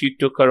day she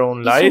took her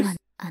own life.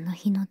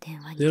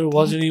 There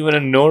wasn't even a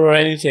note or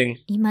anything.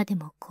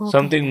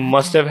 Something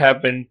must have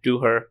happened to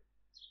her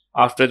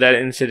after that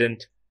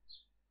incident.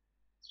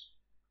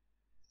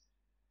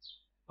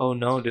 Oh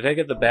no, did I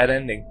get the bad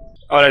ending?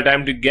 Alright,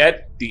 time to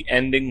get the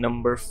ending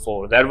number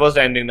 4. That was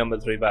the ending number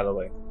 3, by the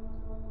way.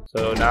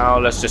 So now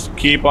let's just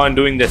keep on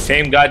doing the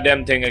same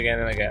goddamn thing again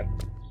and again.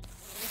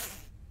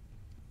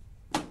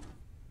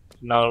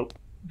 Now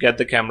get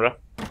the camera.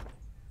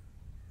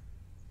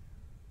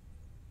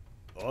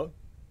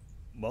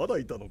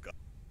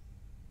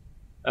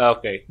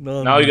 Okay,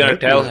 now you're gonna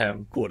tell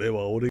him.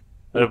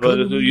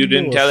 You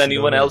didn't tell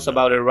anyone else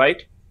about it,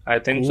 right? I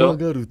think so.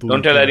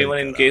 Don't tell anyone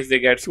in case they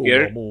get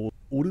scared.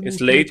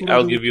 It's late,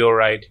 I'll give you a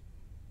ride.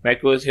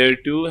 Meko is here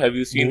too. Have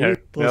you seen her?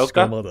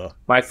 Melka?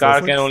 My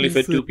car can only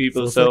fit 2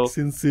 people, so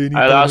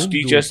I'll ask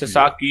teacher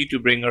Sasaki to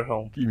bring her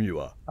home.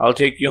 I'll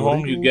take you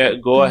home.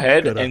 You go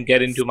ahead and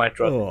get into my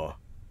truck.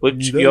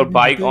 Put your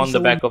bike on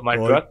the back of my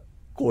truck.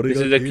 This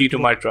is the key to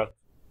my truck.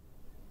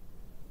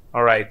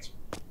 Alright.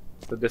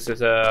 So this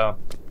is a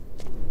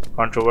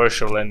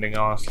controversial ending,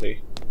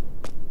 honestly.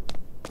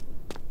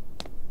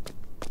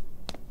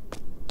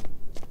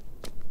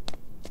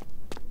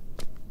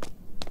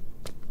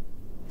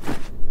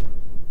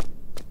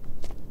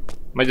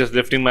 Am I just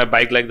lifting my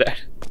bike like that?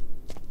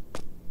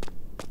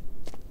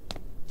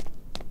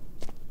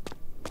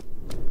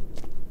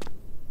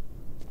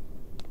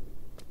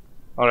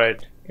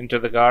 Alright, into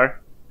the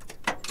car.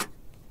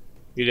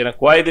 You're gonna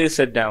quietly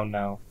sit down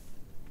now.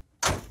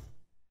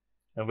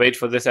 And wait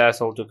for this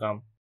asshole to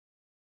come.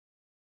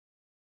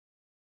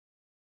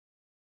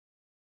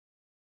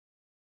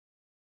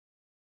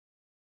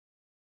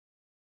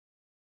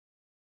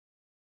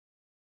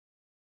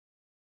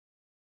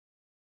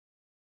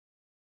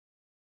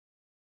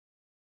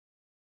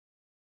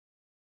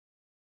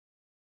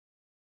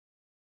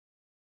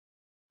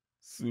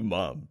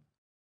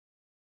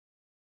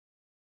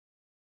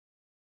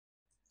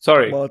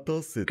 Sorry,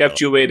 kept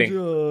you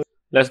waiting.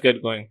 Let's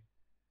get going.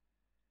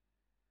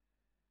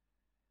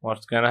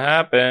 What's gonna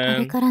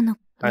happen?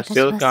 I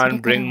still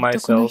can't bring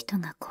myself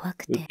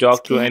to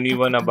talk to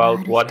anyone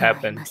about what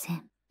happened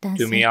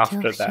to me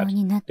after that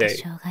day.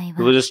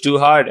 It was just too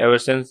hard. Ever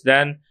since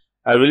then,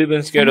 I've really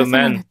been scared of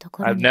men.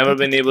 I've never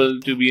been able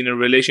to be in a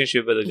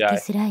relationship with a guy.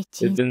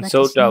 It's been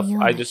so tough.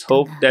 I just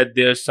hope that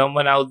there's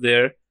someone out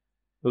there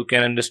who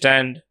can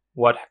understand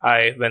what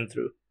I went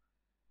through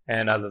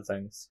and other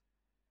things.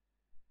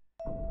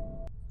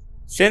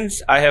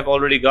 Since I have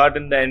already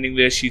gotten the ending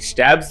where she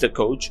stabs the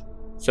coach,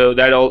 so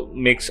that all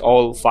makes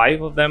all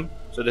 5 of them.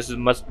 So this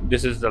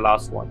is the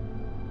last one.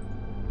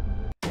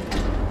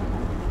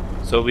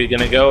 So we're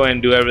gonna go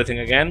and do everything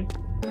again.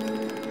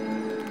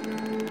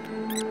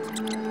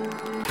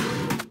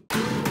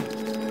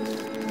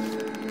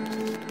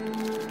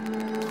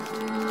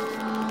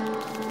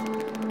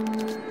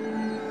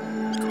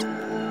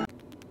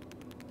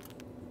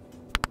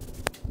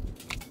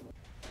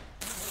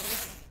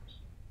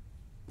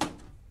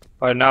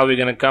 Alright, now we're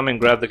gonna come and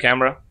grab the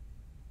camera.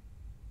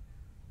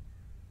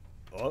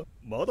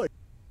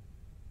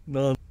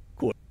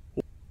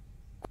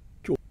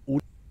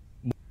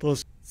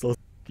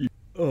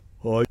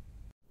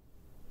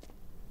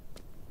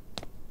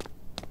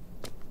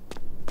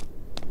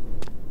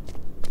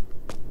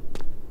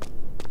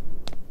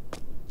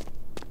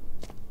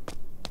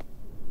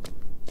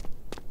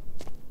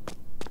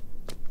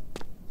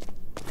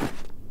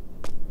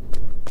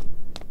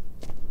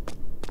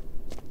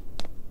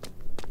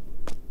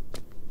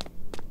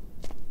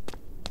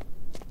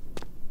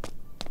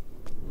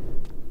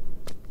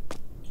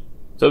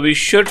 So we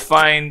should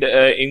find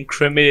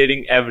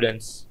incriminating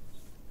evidence.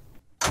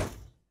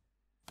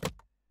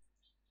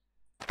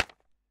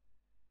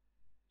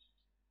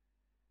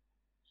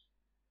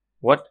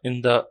 What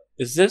in the...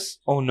 is this?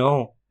 Oh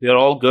no. They are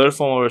all girls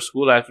from our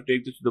school. I have to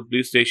take this to the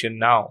police station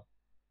now.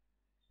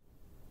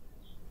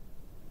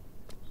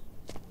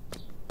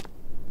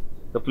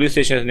 The police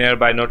station is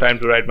nearby. No time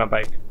to ride my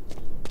bike.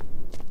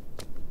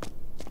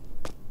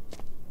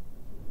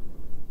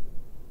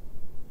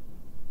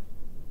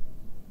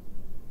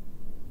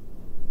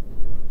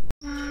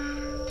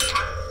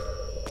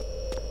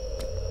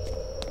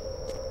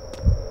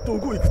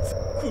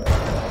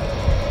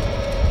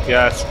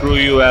 Yeah, screw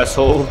you,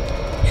 asshole.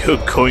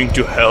 You're going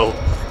to hell,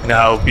 and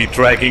I'll be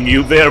dragging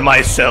you there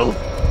myself.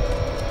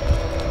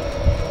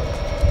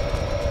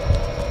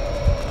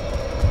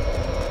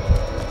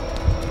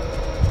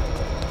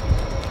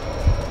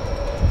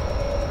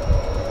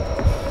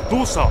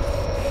 どうした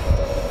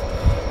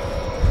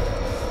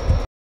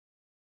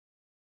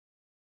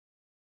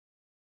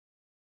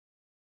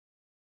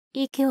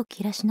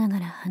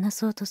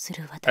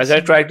？As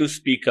I tried to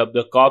speak up,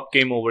 the cop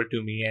came over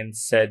to me and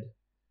said,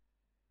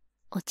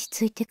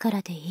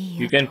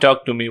 "You can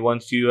talk to me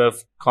once you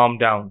have calmed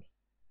down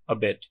a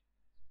bit."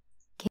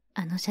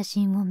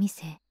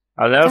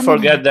 I'll never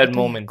forget that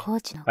moment.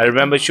 I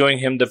remember showing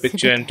him the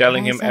picture and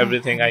telling him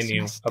everything I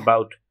knew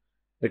about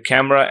the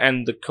camera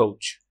and the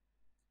coach.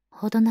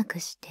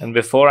 And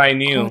before I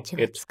knew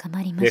it,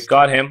 they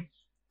caught him.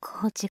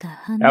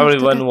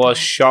 Everyone was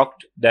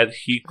shocked that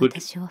he could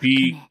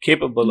be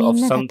capable of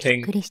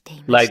something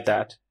like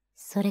that.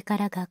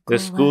 The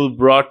school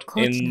brought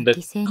in the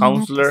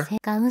counselor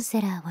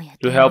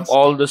to help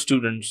all the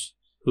students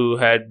who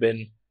had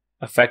been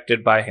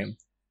affected by him.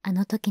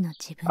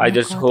 I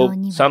just hope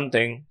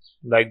something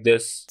like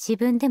this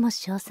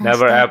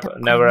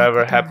never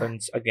ever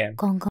happens again.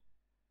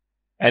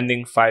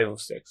 Ending 5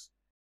 of 6.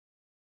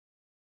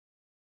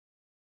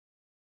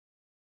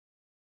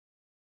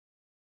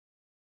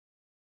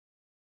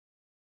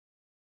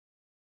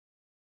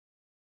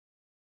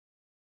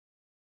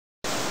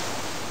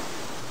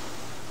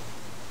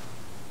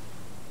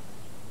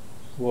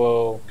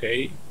 Whoa,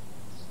 okay.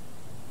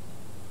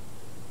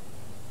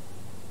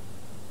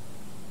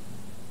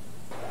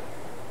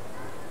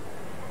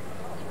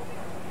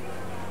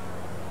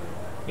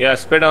 Yeah,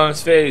 spit on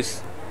his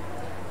face.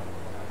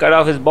 Cut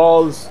off his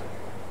balls.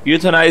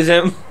 Euthanize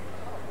him.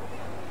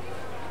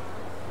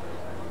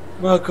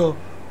 Marco,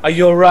 are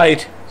you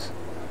alright?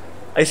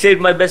 I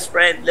saved my best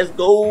friend. Let's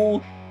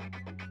go.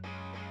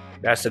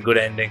 That's a good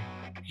ending.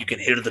 You can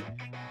hear the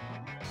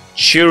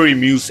cheery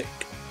music.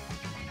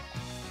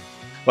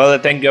 Well,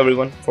 thank you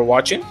everyone for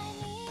watching.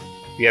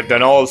 We have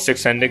done all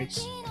 6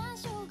 endings.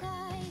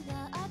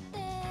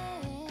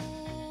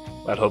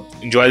 I hope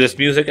you enjoy this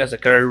music as a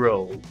credit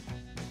roll.